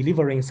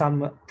delivering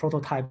some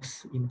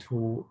prototypes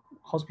into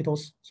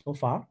hospitals so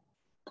far.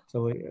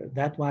 So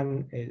that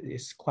one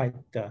is quite,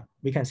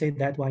 we can say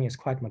that one is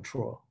quite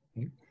mature.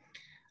 Okay?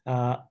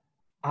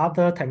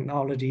 Other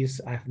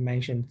technologies I've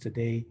mentioned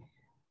today,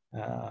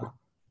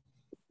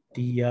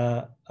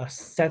 the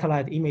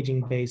satellite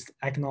imaging-based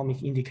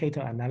economic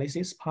indicator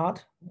analysis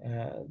part,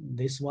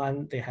 this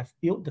one, they have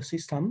built the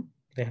system.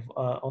 They have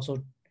also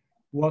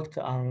worked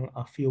on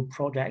a few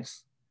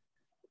projects.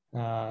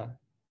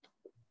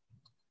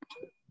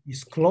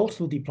 It's close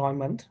to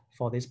deployment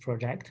for this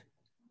project.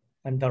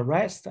 And the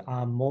rest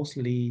are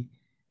mostly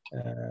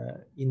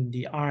in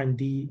the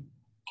R&D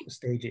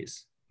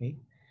stages. Okay?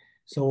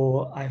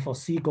 So I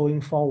foresee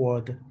going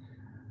forward,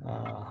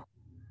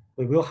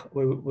 we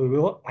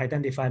will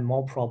identify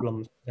more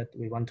problems that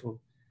we want to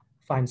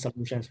find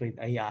solutions with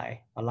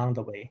AI along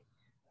the way.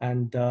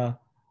 And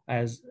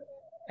as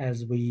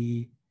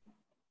we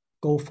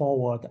go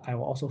forward, I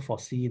will also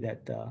foresee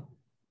that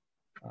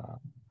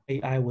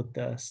AI would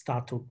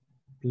start to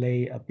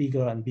play a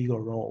bigger and bigger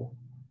role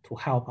to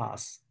help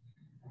us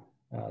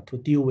to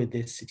deal with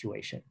this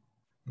situation.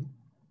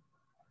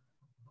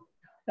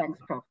 Thanks,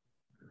 Prof.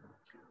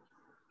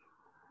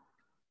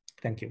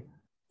 Thank you.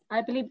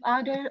 I believe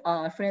other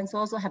friends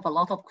also have a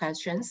lot of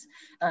questions.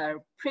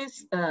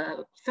 Please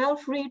feel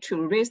free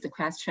to raise the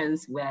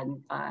questions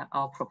when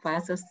our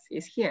professor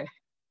is here.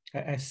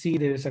 I see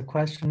there's a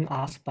question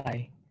asked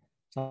by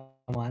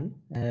someone.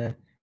 Do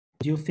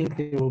you think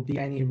there will be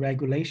any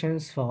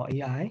regulations for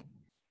AI?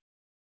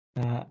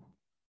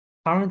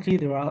 Currently,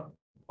 there are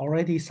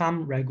already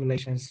some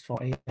regulations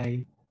for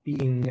AI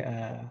being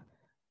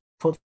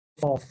put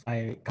forth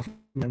by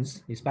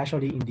governments,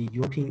 especially in the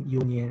European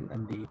Union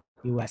and the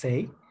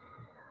USA.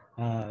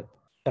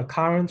 The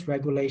current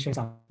regulations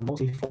are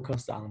mostly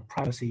focused on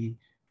privacy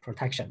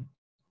protection.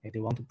 They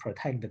want to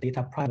protect the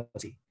data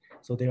privacy.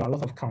 So there are a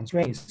lot of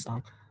constraints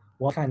on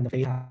what kind of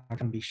data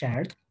can be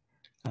shared,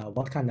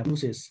 what kind of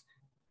uses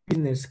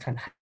business can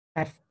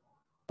have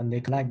when they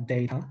collect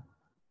data.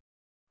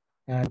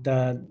 And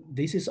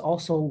this is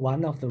also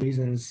one of the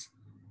reasons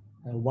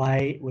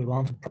why we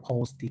want to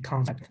propose the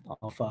concept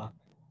of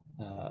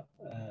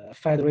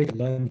federated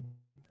learning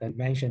that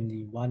mentioned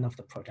in one of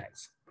the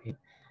projects. Okay?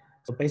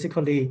 So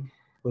basically,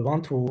 we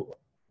want to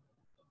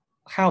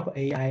help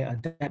AI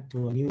adapt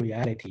to a new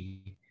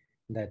reality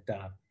that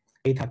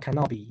data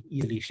cannot be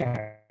easily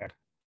shared.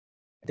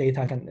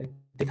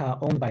 Data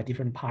owned by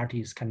different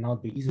parties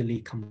cannot be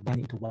easily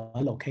combined into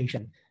one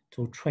location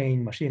to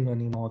train machine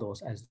learning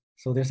models.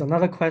 So there's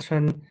another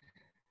question,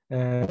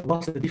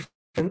 what's the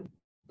difference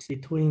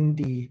between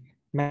the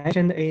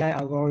mentioned AI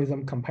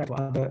algorithm compared to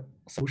other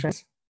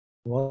solutions?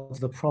 What's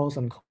the pros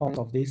and cons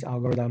of this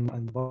algorithm,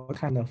 and what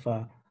kind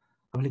of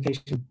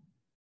application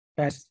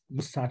best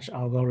use such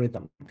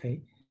algorithm?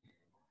 Okay.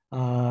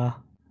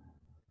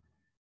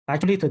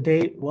 Actually,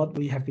 today, what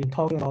we have been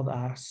talking about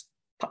are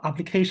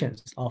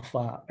applications of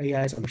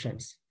AI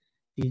solutions.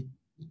 The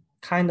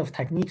kind of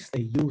techniques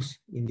they use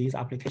in these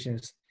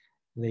applications,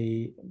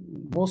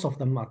 most of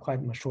them are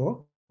quite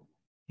mature.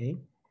 Okay.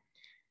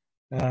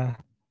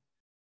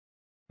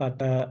 But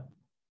the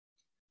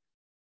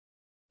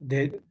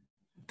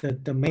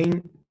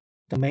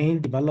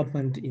main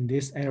development in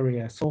this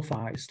area so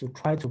far is to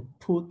try to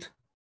put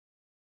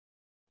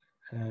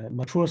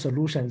mature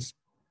solutions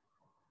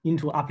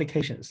into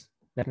applications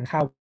that can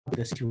help with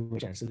the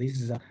situation. So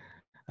this is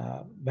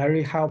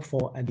very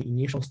helpful at the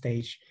initial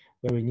stage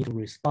where we need to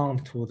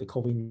respond to the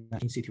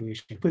COVID-19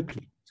 situation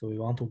quickly. So we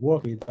want to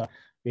work with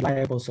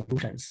reliable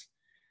solutions.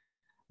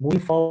 Moving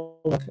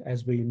forward,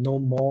 as we know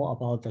more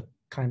about the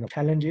kind of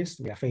challenges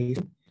we are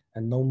facing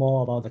and know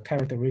more about the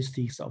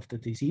characteristics of the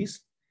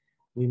disease,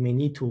 we may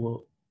need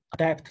to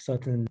adapt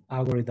certain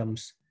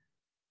algorithms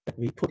that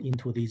we put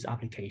into these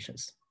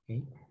applications.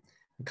 Okay?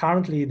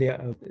 Currently,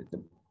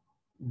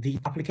 the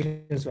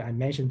applications that I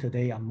mentioned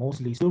today are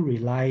mostly still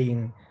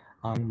relying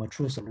on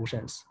mature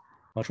solutions,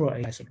 mature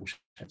AI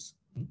solutions.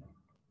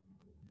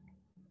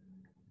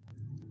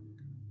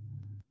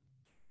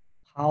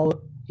 How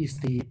is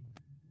the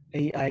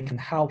AI can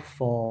help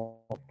for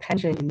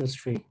pension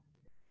industry?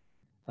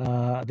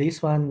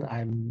 This one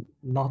I'm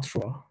not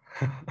sure.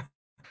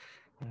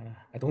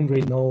 I don't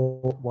really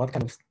know what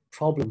kind of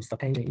problems the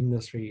pension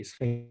industry is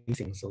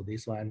facing. So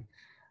this one,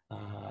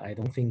 I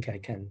don't think I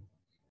can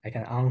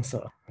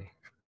answer.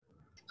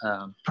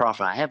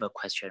 Prof, I have a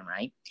question,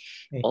 right?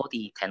 Hey. All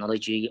the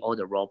technology, all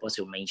the robots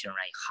you mentioned,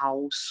 right?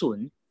 How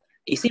soon?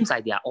 It seems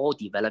like they are all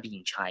developing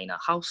in China.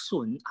 How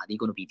soon are they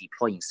going to be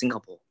deployed in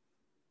Singapore?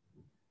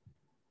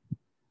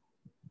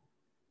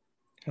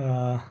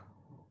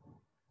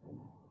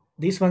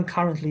 This one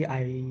currently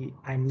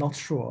I'm not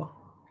sure.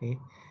 Okay,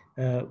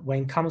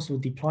 when it comes to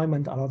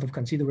deployment, a lot of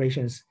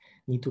considerations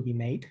need to be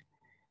made.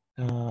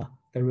 The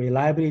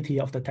reliability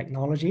of the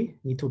technology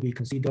need to be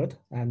considered,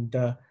 and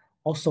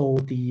also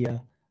the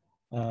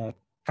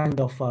kind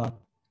of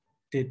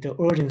the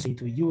urgency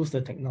to use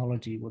the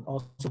technology would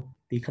also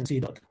be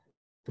considered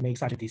to make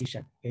such a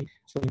decision. Okay,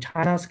 so in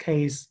China's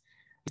case,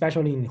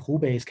 especially in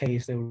Hubei's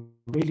case, they're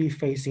really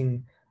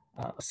facing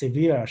a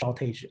severe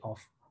shortage of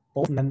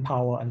both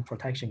manpower and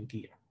protection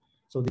gear.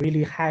 So they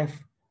really have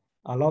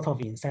a lot of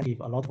incentive,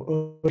 a lot of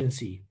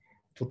urgency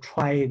to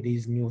try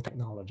these new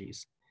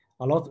technologies.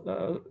 A lot,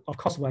 of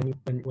course, when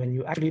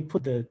you actually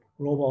put the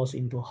robots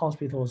into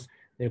hospitals,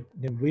 there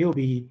will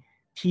be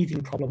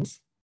teething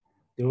problems.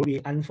 There will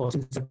be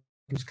unforeseen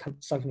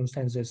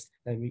circumstances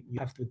that you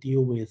have to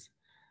deal with.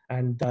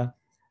 And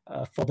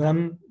for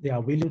them, they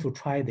are willing to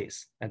try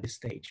this at this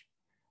stage.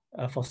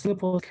 For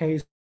Singapore's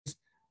case,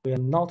 we are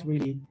not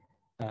really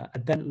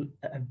at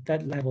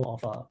that level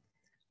of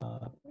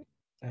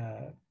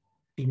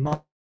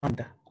demand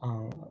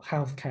on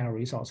healthcare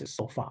resources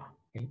so far.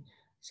 Okay?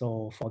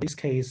 So for this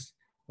case,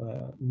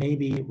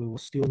 maybe we will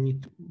still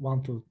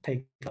want to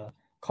take a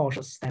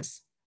cautious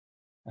stance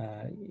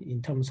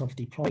in terms of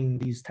deploying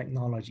these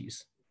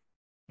technologies.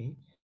 Okay?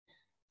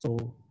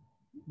 So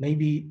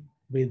maybe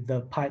with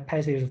the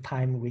passage of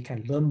time, we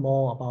can learn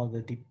more about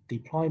the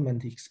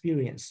deployment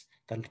experience,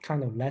 the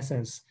kind of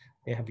lessons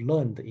they have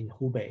learned in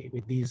Hubei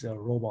with these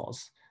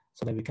robots,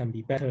 so that we can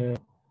be better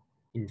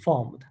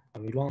informed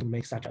and we want to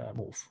make such a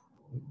move.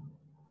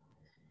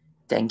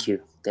 Thank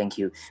you.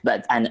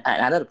 But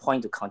another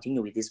point to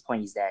continue with this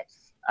point is that,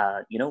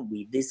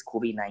 with this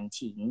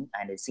COVID-19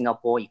 and the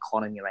Singapore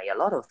economy, right, a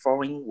lot of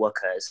foreign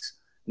workers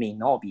may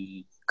not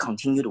be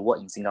continue to work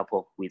in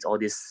Singapore with all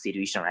this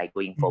situation, right,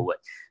 going forward.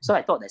 So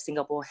I thought that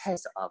Singapore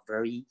has a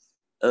very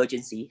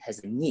urgency, has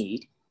a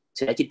need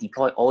to actually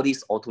deploy all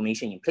this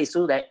automation in place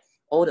so that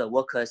all the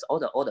workers, all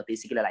the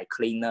basically like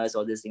cleaners,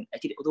 all this thing,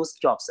 actually all those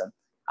jobs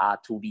are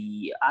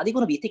they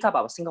going to be taken up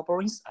by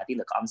Singaporeans? I think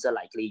the answer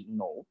likely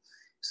no.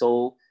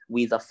 So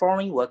with the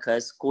foreign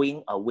workers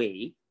going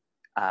away,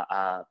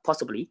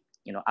 possibly,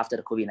 after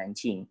the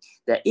COVID-19,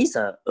 there is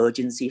an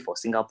urgency for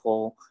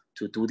Singapore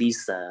to do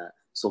this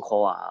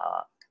so-called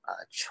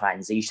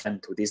transition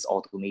to this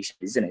automation,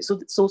 isn't it?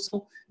 So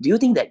do you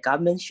think that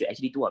government should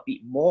actually do a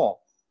bit more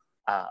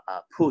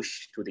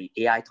push to the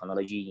AI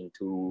technology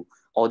into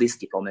all this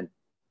deployment?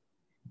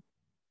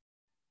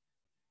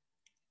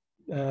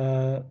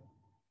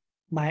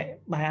 My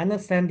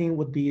understanding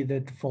would be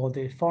that for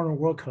the foreign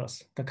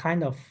workers, the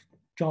kind of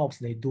jobs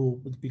they do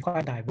would be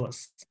quite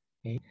diverse.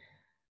 Okay?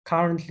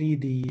 Currently,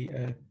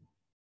 the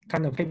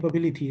kind of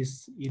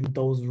capabilities in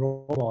those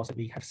robots that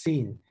we have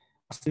seen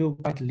are still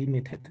quite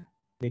limited.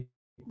 They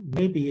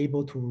may be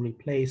able to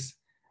replace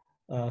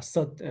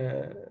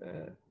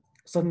certain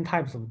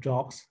types of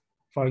jobs.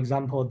 For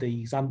example,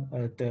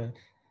 the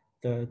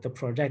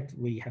project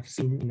we have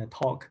seen in the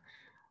talk,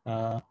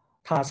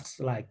 tasks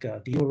like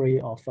delivery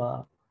of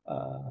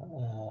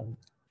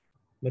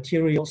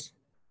materials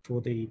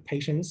to the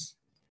patients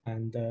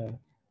and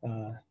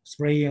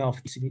spraying of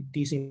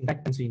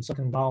disinfectants in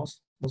certain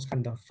vials, those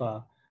kind of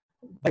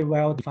very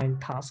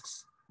well-defined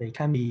tasks, they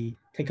can be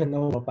taken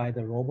over by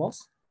the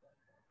robots.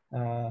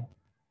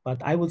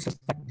 But I would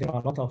suspect there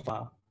are a lot of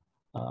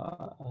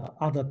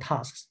other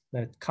tasks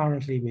that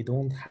currently we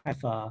don't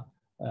have a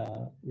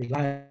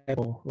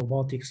reliable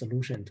robotic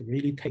solution to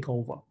really take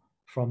over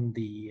from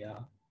the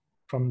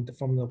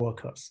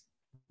workers.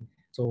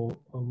 So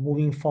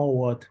moving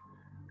forward,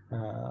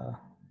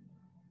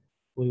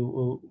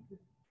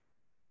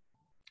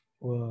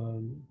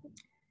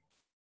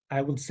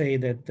 I would say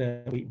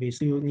that we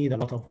still need a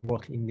lot of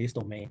work in this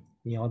domain.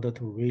 in order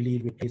to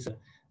really replace a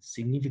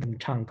significant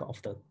chunk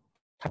of the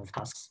type of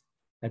tasks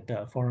that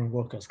the foreign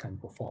workers can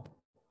perform.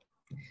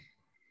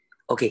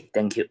 Okay,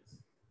 thank you.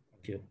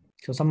 Thank you.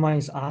 So someone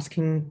is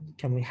asking,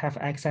 can we have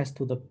access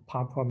to the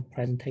PowerPoint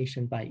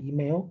presentation by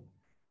email?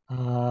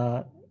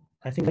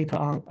 I think later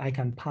on I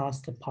can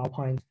pass the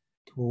PowerPoint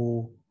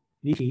to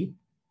Vicky,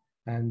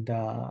 and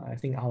I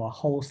think our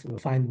host will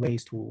find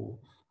ways to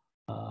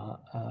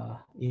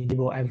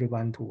enable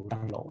everyone to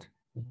download.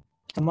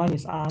 Someone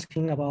is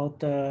asking about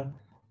the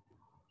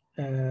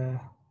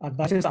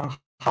advices on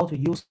how to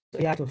use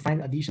AI to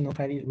find additional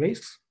credit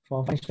risks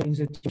for financial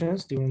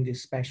institutions during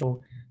this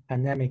special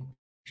pandemic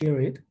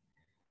period.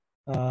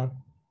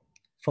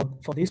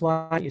 For this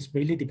one, it's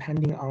really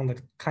depending on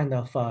the kind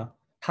of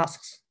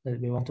tasks that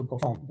we want to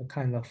perform, the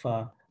kind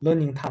of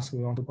learning tasks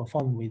we want to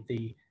perform with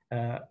the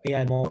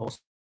AI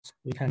models.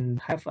 We can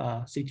have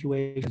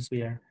situations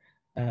where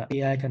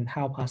AI can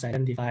help us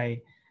identify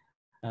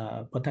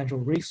potential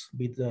risks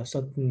with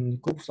certain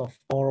groups of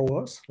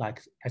borrowers,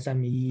 like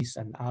SMEs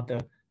and other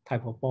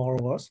type of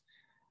borrowers.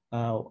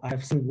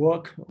 I've seen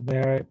work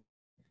where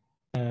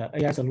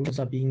AI solutions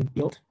are being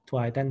built to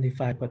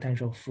identify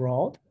potential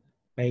fraud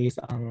based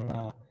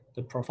on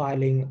the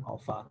profiling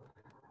of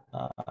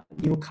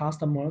new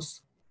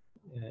customers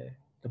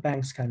the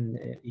banks can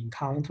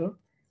encounter.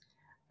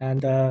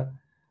 And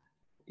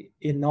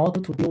in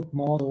order to build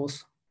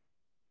models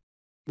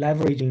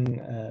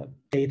leveraging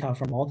data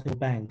from multiple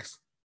banks,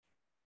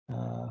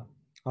 a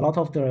lot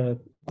of the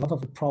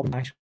problem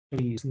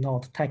actually is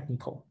not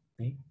technical.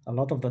 Okay? A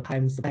lot of the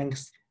times the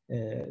banks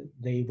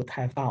they would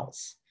have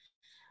doubts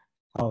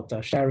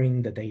about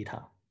sharing the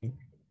data. Okay?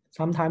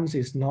 Sometimes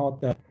it's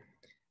not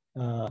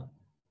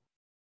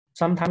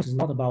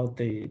about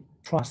the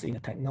trust in the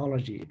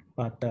technology,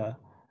 but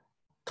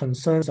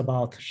concerns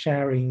about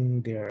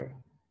sharing their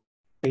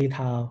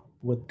data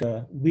would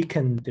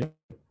weaken their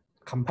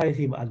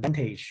competitive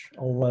advantage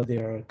over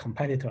their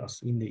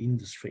competitors in the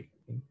industry.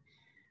 Okay?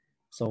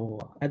 So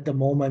at the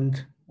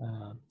moment,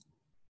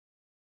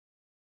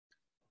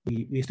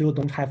 we still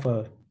don't have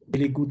a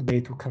really good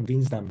way to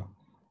convince them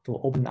to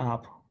open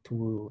up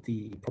to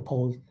the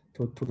proposed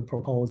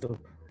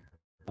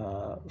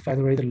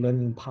federated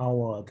learning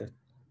powered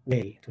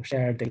way to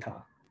share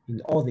data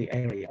in all the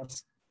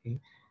areas. Okay?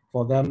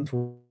 For them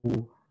to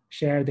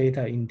share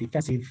data in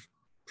defensive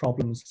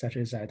problems such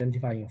as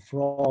identifying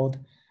fraud,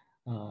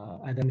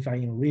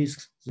 identifying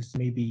risks, this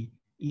may be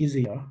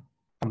easier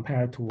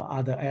compared to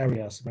other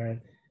areas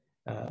where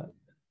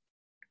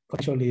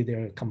potentially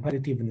their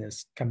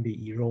competitiveness can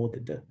be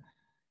eroded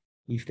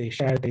if they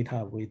share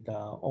data with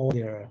all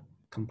their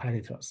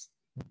competitors.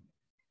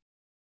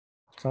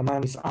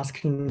 Someone is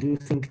asking, do you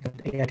think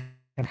that AI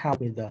can help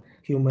with the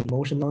human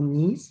emotional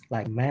needs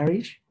like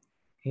marriage?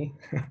 Okay.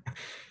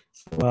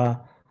 So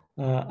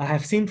I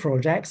have seen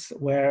projects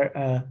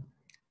where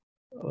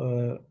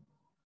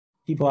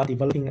people are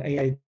developing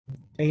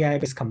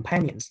AI-based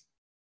companions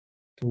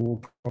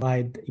to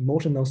provide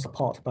emotional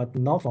support, but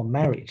not for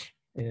marriage,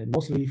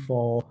 mostly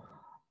for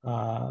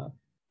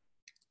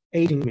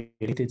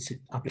aging-related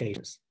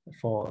applications.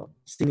 For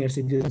senior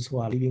citizens who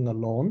are living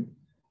alone,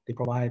 they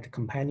provide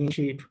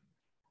companionship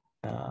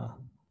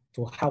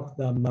to help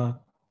them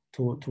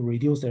to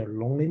reduce their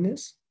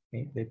loneliness.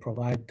 Okay? They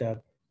provide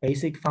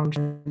basic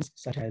functions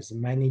such as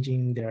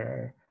managing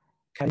their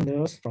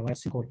calendars, provide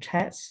simple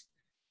chats.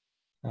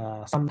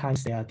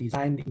 Sometimes they are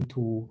designed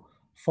into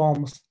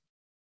forms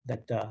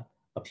that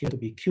appear to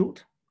be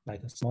cute,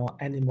 like a small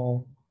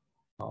animal.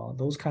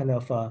 Those kind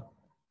of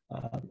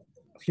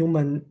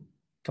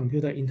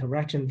human-computer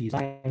interaction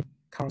design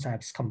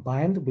concepts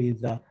combined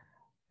with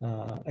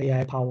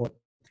AI-powered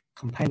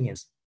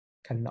companions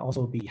can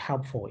also be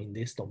helpful in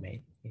this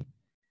domain. Okay?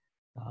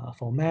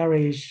 For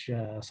marriage,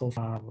 so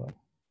far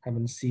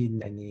haven't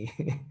seen any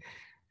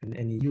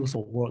any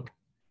useful work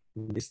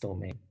in this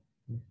domain.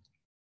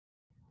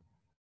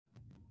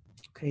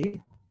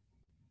 Okay.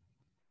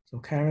 So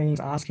Karen is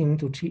asking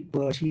to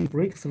achieve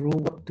breakthrough.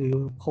 What do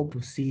you hope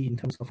to see in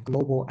terms of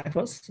global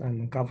efforts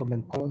and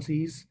government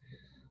policies?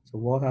 So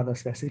what are the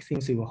specific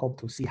things you hope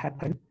to see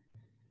happen?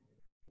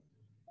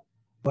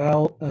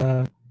 Well,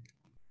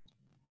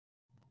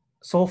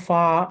 so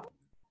far,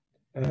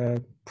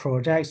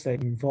 projects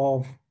that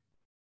involve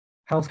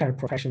healthcare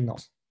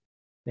professionals,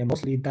 they're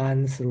mostly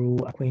done through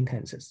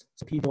acquaintances.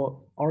 So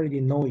people already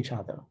know each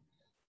other.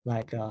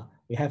 Like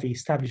we have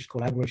established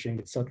collaboration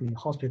with certain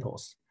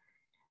hospitals,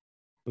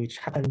 which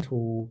happen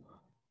to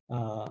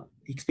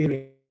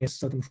experience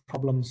certain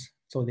problems.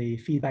 So they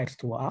feedback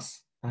to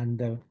us,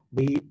 and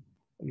we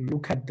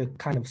look at the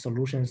kind of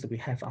solutions that we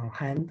have on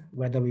hand,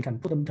 whether we can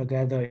put them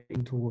together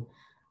into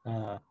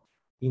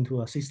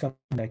a system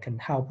that can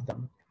help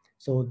them.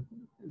 So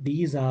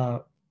these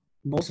are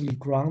mostly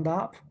ground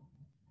up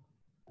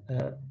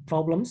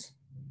problems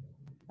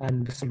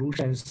and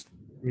solutions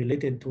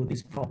related to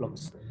these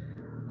problems.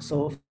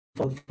 So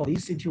for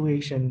this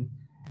situation,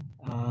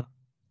 I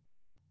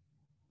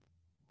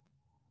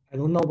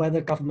don't know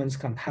whether governments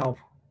can help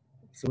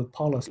through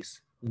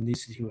policies in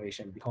this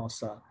situation,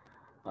 because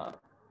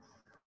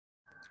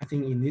I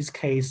think in this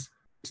case,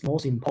 it's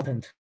most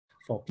important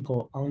for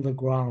people on the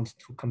ground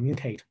to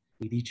communicate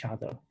with each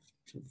other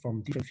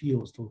from different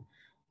fields to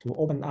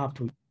open up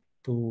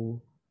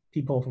to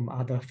people from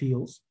other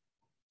fields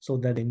so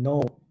that they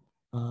know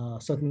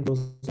certain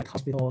fields like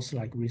hospitals,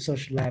 like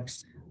research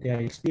labs, they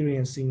are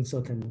experiencing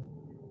certain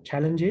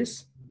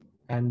challenges,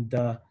 and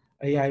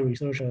AI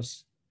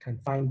researchers can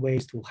find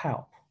ways to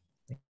help.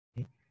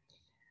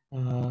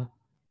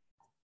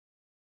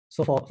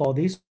 So for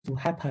this to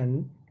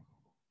happen,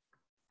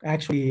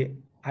 actually,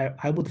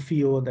 I would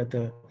feel that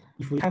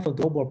if we have a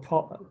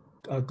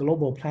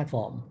global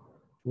platform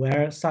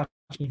where such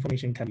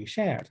information can be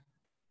shared,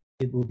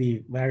 it will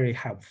be very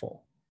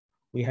helpful.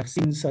 We have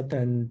seen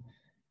certain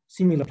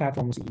similar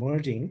platforms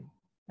emerging.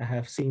 I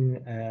have seen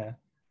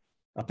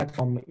a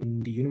platform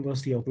in the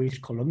University of British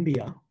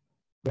Columbia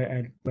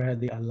where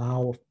they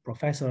allow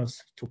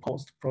professors to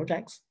post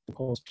projects, to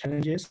post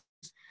challenges,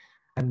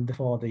 and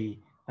for the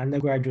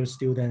undergraduate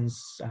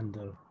students and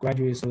the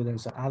graduate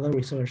students and other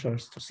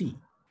researchers to see.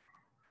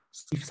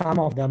 If some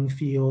of them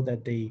feel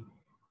that they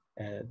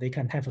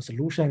can have a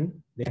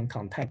solution, they can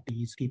contact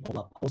these people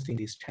who are posting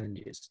these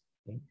challenges.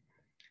 Okay?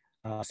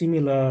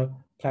 Similar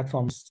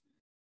platforms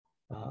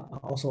are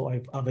also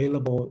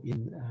available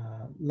in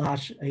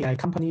large AI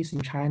companies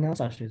in China,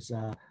 such as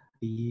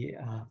the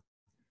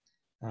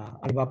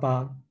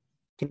Alibaba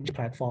Kimchi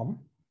platform,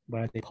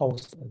 where they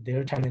post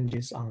their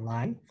challenges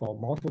online for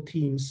multiple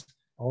teams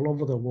all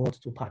over the world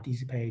to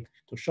participate,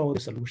 to show the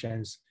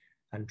solutions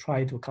and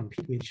try to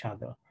compete with each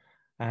other.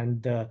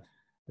 And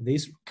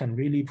this can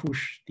really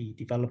push the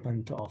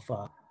development of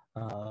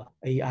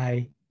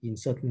AI in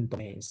certain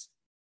domains.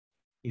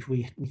 If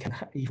we can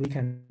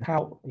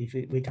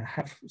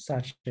have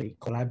such a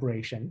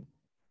collaboration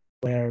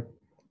where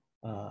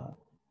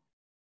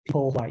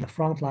people who are in the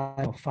front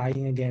line of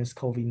fighting against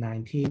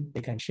COVID-19,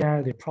 they can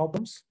share their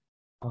problems.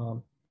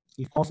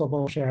 If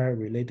possible, share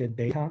related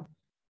data.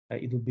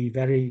 It would be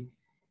very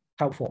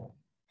helpful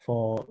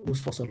for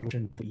useful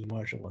solutions to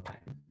emerge over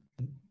time.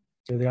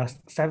 So there are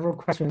several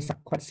questions that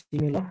are quite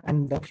similar.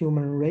 And the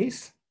human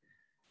race,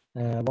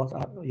 what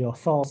are your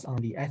thoughts on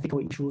the ethical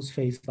issues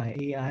faced by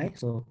AI?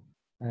 So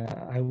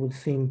I would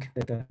think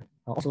that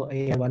also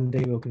AI one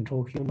day will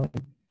control human.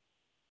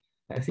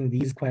 I think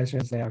these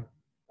questions, they are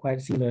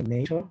quite similar in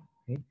nature.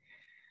 Okay?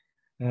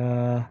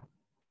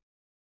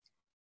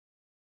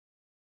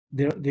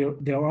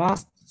 There are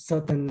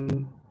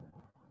certain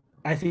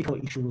ethical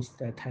issues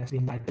that has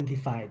been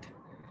identified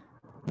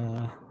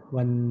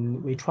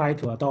when we try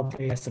to adopt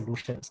AI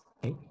solutions.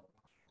 Okay?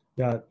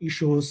 There are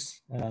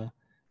issues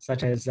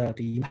such as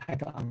the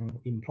impact on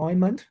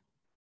employment,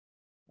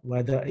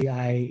 whether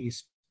AI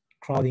is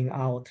crowding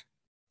out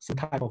some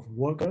type of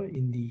worker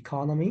in the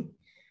economy.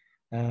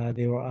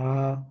 There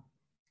are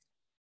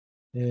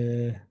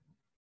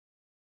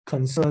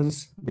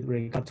concerns with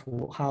regard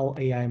to how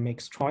AI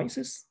makes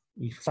choices.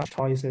 If such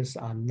choices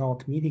are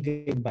not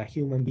mitigated by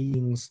human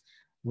beings,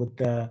 would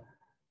the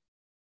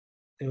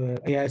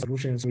AI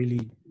solutions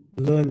really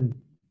learn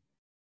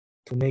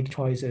to make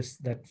choices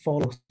that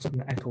follow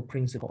certain ethical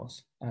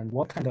principles? And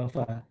what kind of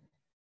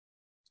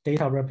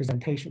data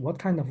representation, what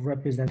kind of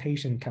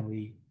representation can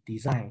we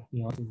design,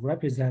 to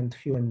represent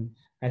human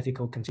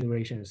ethical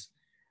considerations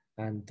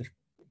and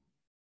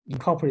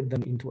incorporate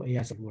them into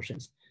AI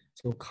solutions?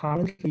 So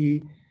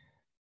currently,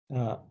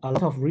 a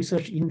lot of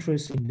research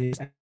interest in this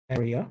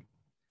area.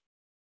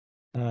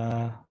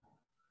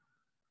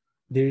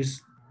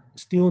 There's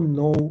still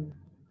no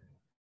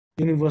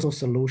universal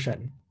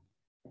solution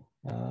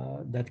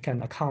that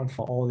can account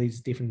for all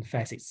these different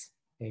facets.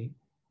 Okay?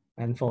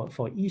 And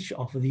for each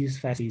of these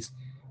facets,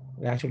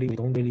 we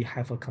don't really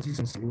have a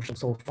consistent solution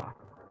so far.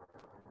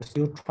 We're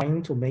still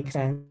trying to make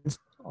sense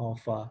of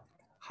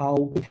how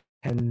we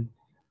can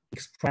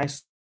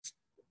express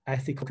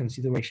ethical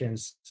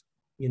considerations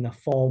in a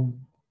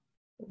form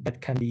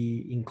that can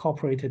be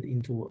incorporated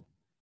into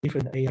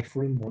different AI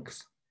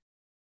frameworks,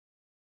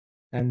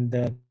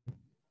 and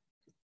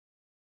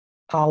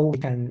how we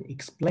can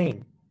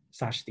explain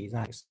such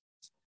designs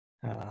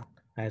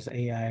as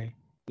AI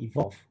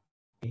evolve.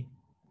 Okay?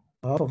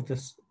 A lot of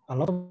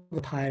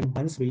the time,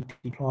 once we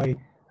deploy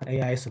an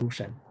AI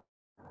solution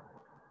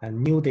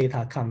and new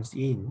data comes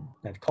in,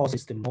 that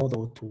causes the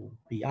model to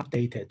be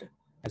updated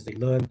as they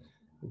learn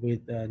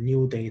with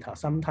new data.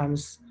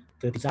 Sometimes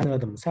the designer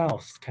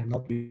themselves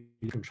cannot really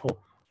control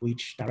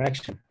which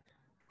direction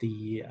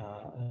the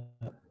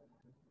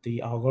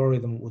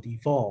algorithm would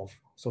evolve,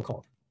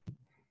 so-called.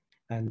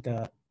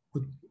 And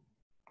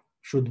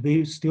should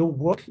we still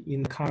work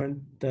in the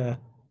current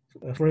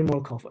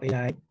framework of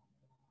AI,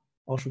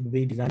 or should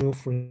we design new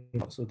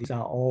framework? So these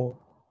are all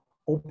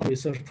open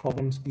research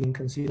problems being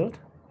considered.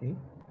 Okay?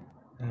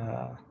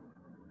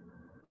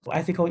 So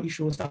ethical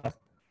issues are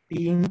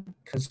being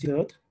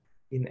considered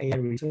in AI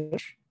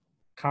research.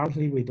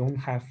 Currently, we don't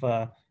have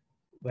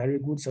very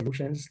good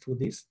solutions to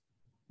this,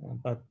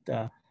 but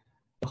the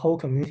whole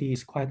community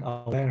is quite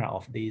aware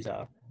of these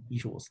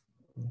issues.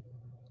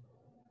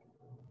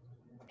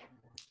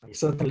 We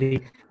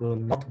certainly will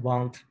not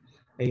want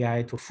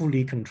AI to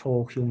fully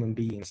control human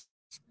beings.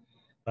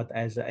 But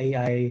as the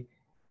AI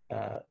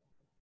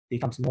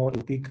becomes more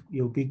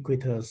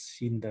ubiquitous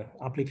in the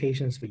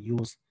applications we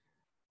use,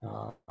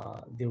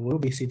 there will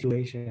be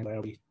situations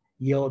where we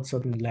yield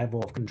certain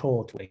level of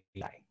control to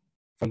AI.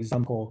 For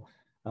example,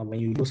 when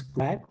you use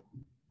Grab,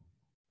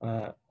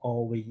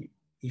 or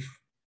if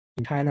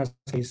in China's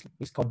case,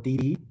 it's called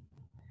DD.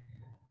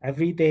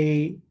 Every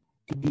day,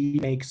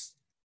 DD makes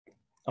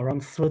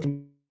around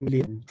 30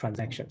 million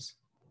transactions,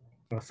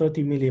 or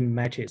 30 million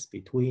matches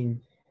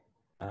between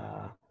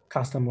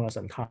customers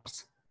and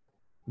cars.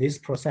 This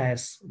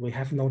process, we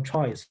have no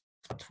choice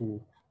but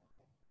to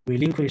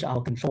relinquish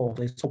our control of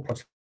this whole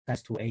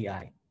process to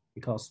AI,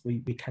 because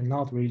we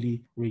cannot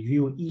really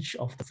review each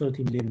of the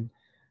 30 million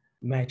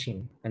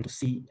matching and to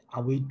see,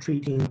 are we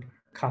treating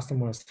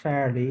customers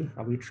fairly?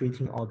 Are we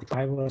treating all the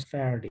drivers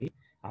fairly?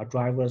 Are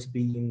drivers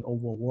being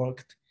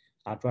overworked?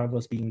 Are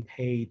drivers being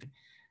paid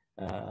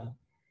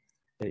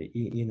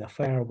in a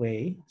fair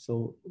way?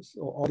 So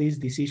all these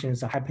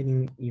decisions are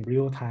happening in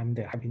real time.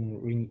 They're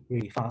happening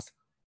really fast.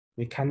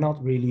 We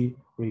cannot really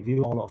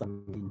review all of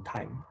them in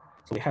time.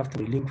 So we have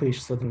to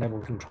relinquish certain level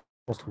of control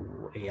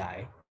to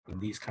AI in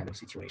these kind of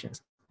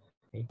situations.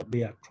 Okay?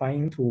 We are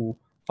trying to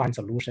find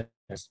solutions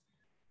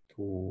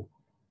to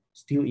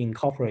still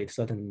incorporate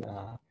certain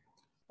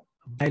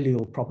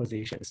value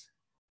propositions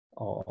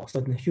or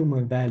certain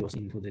human values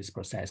into this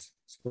process,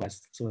 so that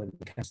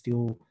we can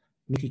still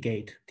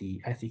mitigate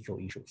the ethical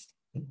issues.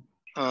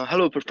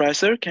 Hello,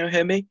 Professor. Can you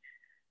hear me?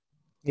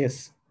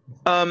 Yes.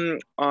 I'm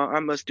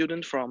a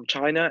student from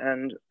China,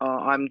 and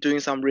I'm doing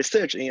some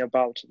research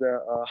about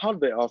the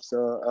hardware of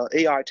the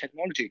AI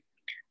technology.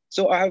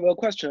 So I have a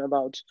question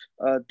about,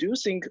 do you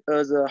think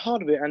the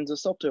hardware and the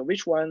software,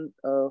 which one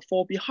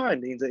fall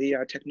behind in the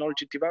AI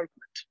technology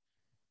development?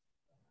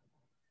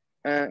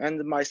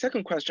 And my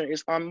second question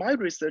is, my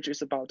research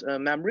is about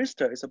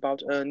Memristor. It's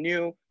about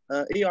new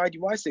AI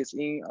devices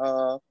in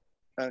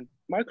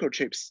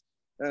microchips.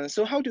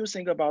 So how do you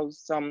think about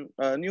some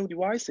new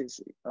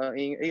devices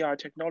in AI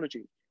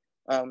technology?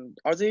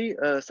 Are they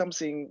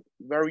something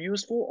very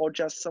useful or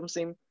just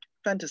something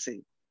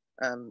fantasy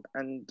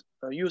and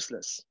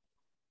useless?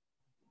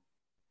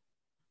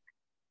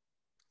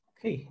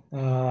 Okay,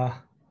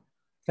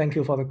 thank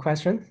you for the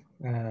question.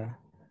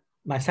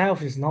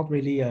 Myself is not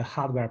really a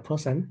hardware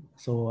person,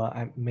 so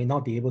I may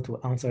not be able to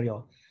answer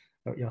your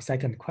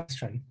second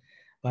question.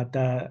 But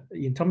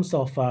in terms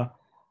of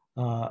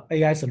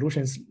AI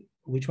solutions,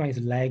 which one is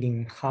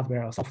lagging,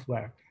 hardware or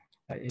software?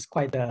 It's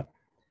quite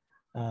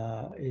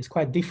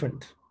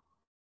different.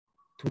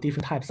 Two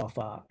different types of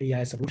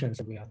AI solutions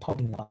that we are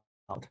talking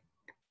about.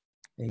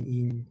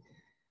 In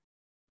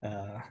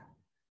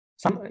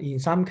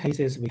some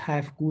cases, we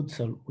have good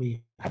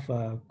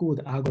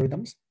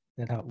algorithms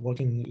that are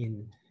working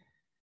in.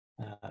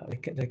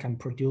 They can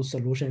produce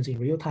solutions in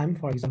real time.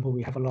 For example,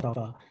 we have a lot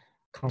of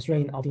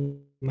constraint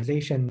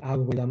optimization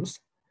algorithms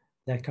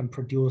that can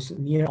produce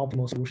near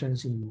optimal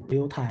solutions in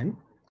real time.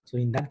 So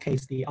in that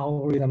case, the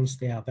algorithms,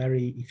 they are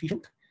very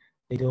efficient.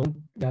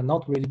 They're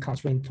not really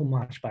constrained too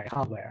much by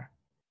hardware.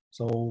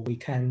 So we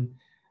can,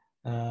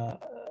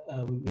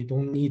 we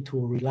don't need to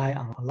rely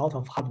on a lot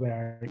of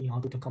hardware in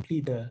order to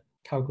complete the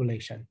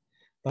calculation.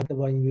 But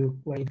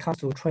when it comes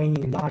to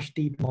training large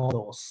deep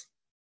models,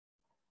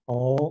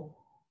 or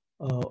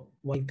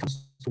when it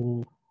comes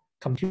to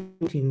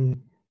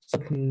computing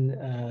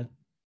certain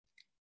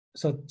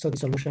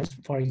solutions,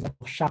 for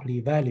example,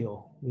 Shapley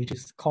value, which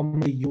is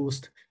commonly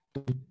used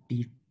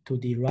to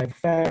derive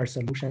fair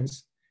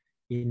solutions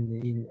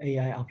in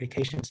AI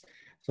applications.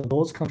 So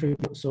those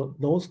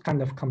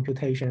kind of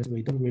computations,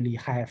 we don't really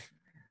have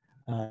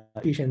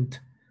efficient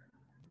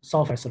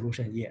software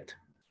solution yet,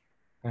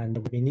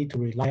 and we need to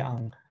rely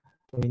on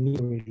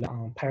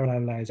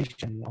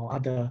parallelization or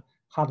other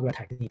hardware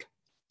technique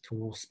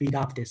to speed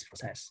up this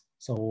process.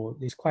 So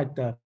it's quite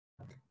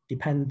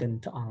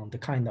dependent on the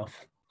kind of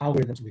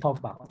algorithms we talk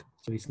about.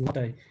 So it's not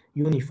a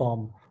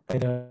uniform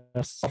whether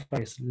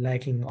software is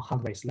lacking or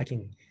hardware is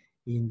lacking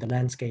in the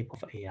landscape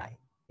of AI.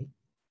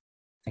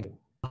 Thank you.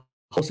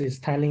 Host is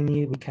telling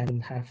me we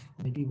can have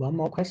maybe one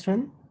more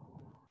question.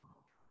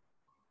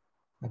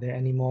 Are there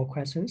any more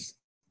questions?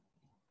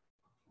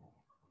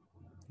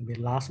 The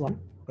last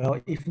one.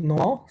 Well, if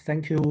no,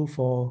 thank you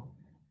for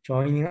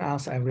joining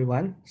us,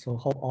 everyone. So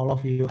hope all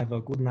of you have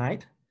a good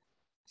night.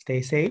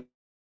 Stay safe,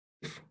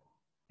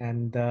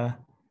 and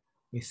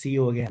we see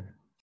you again.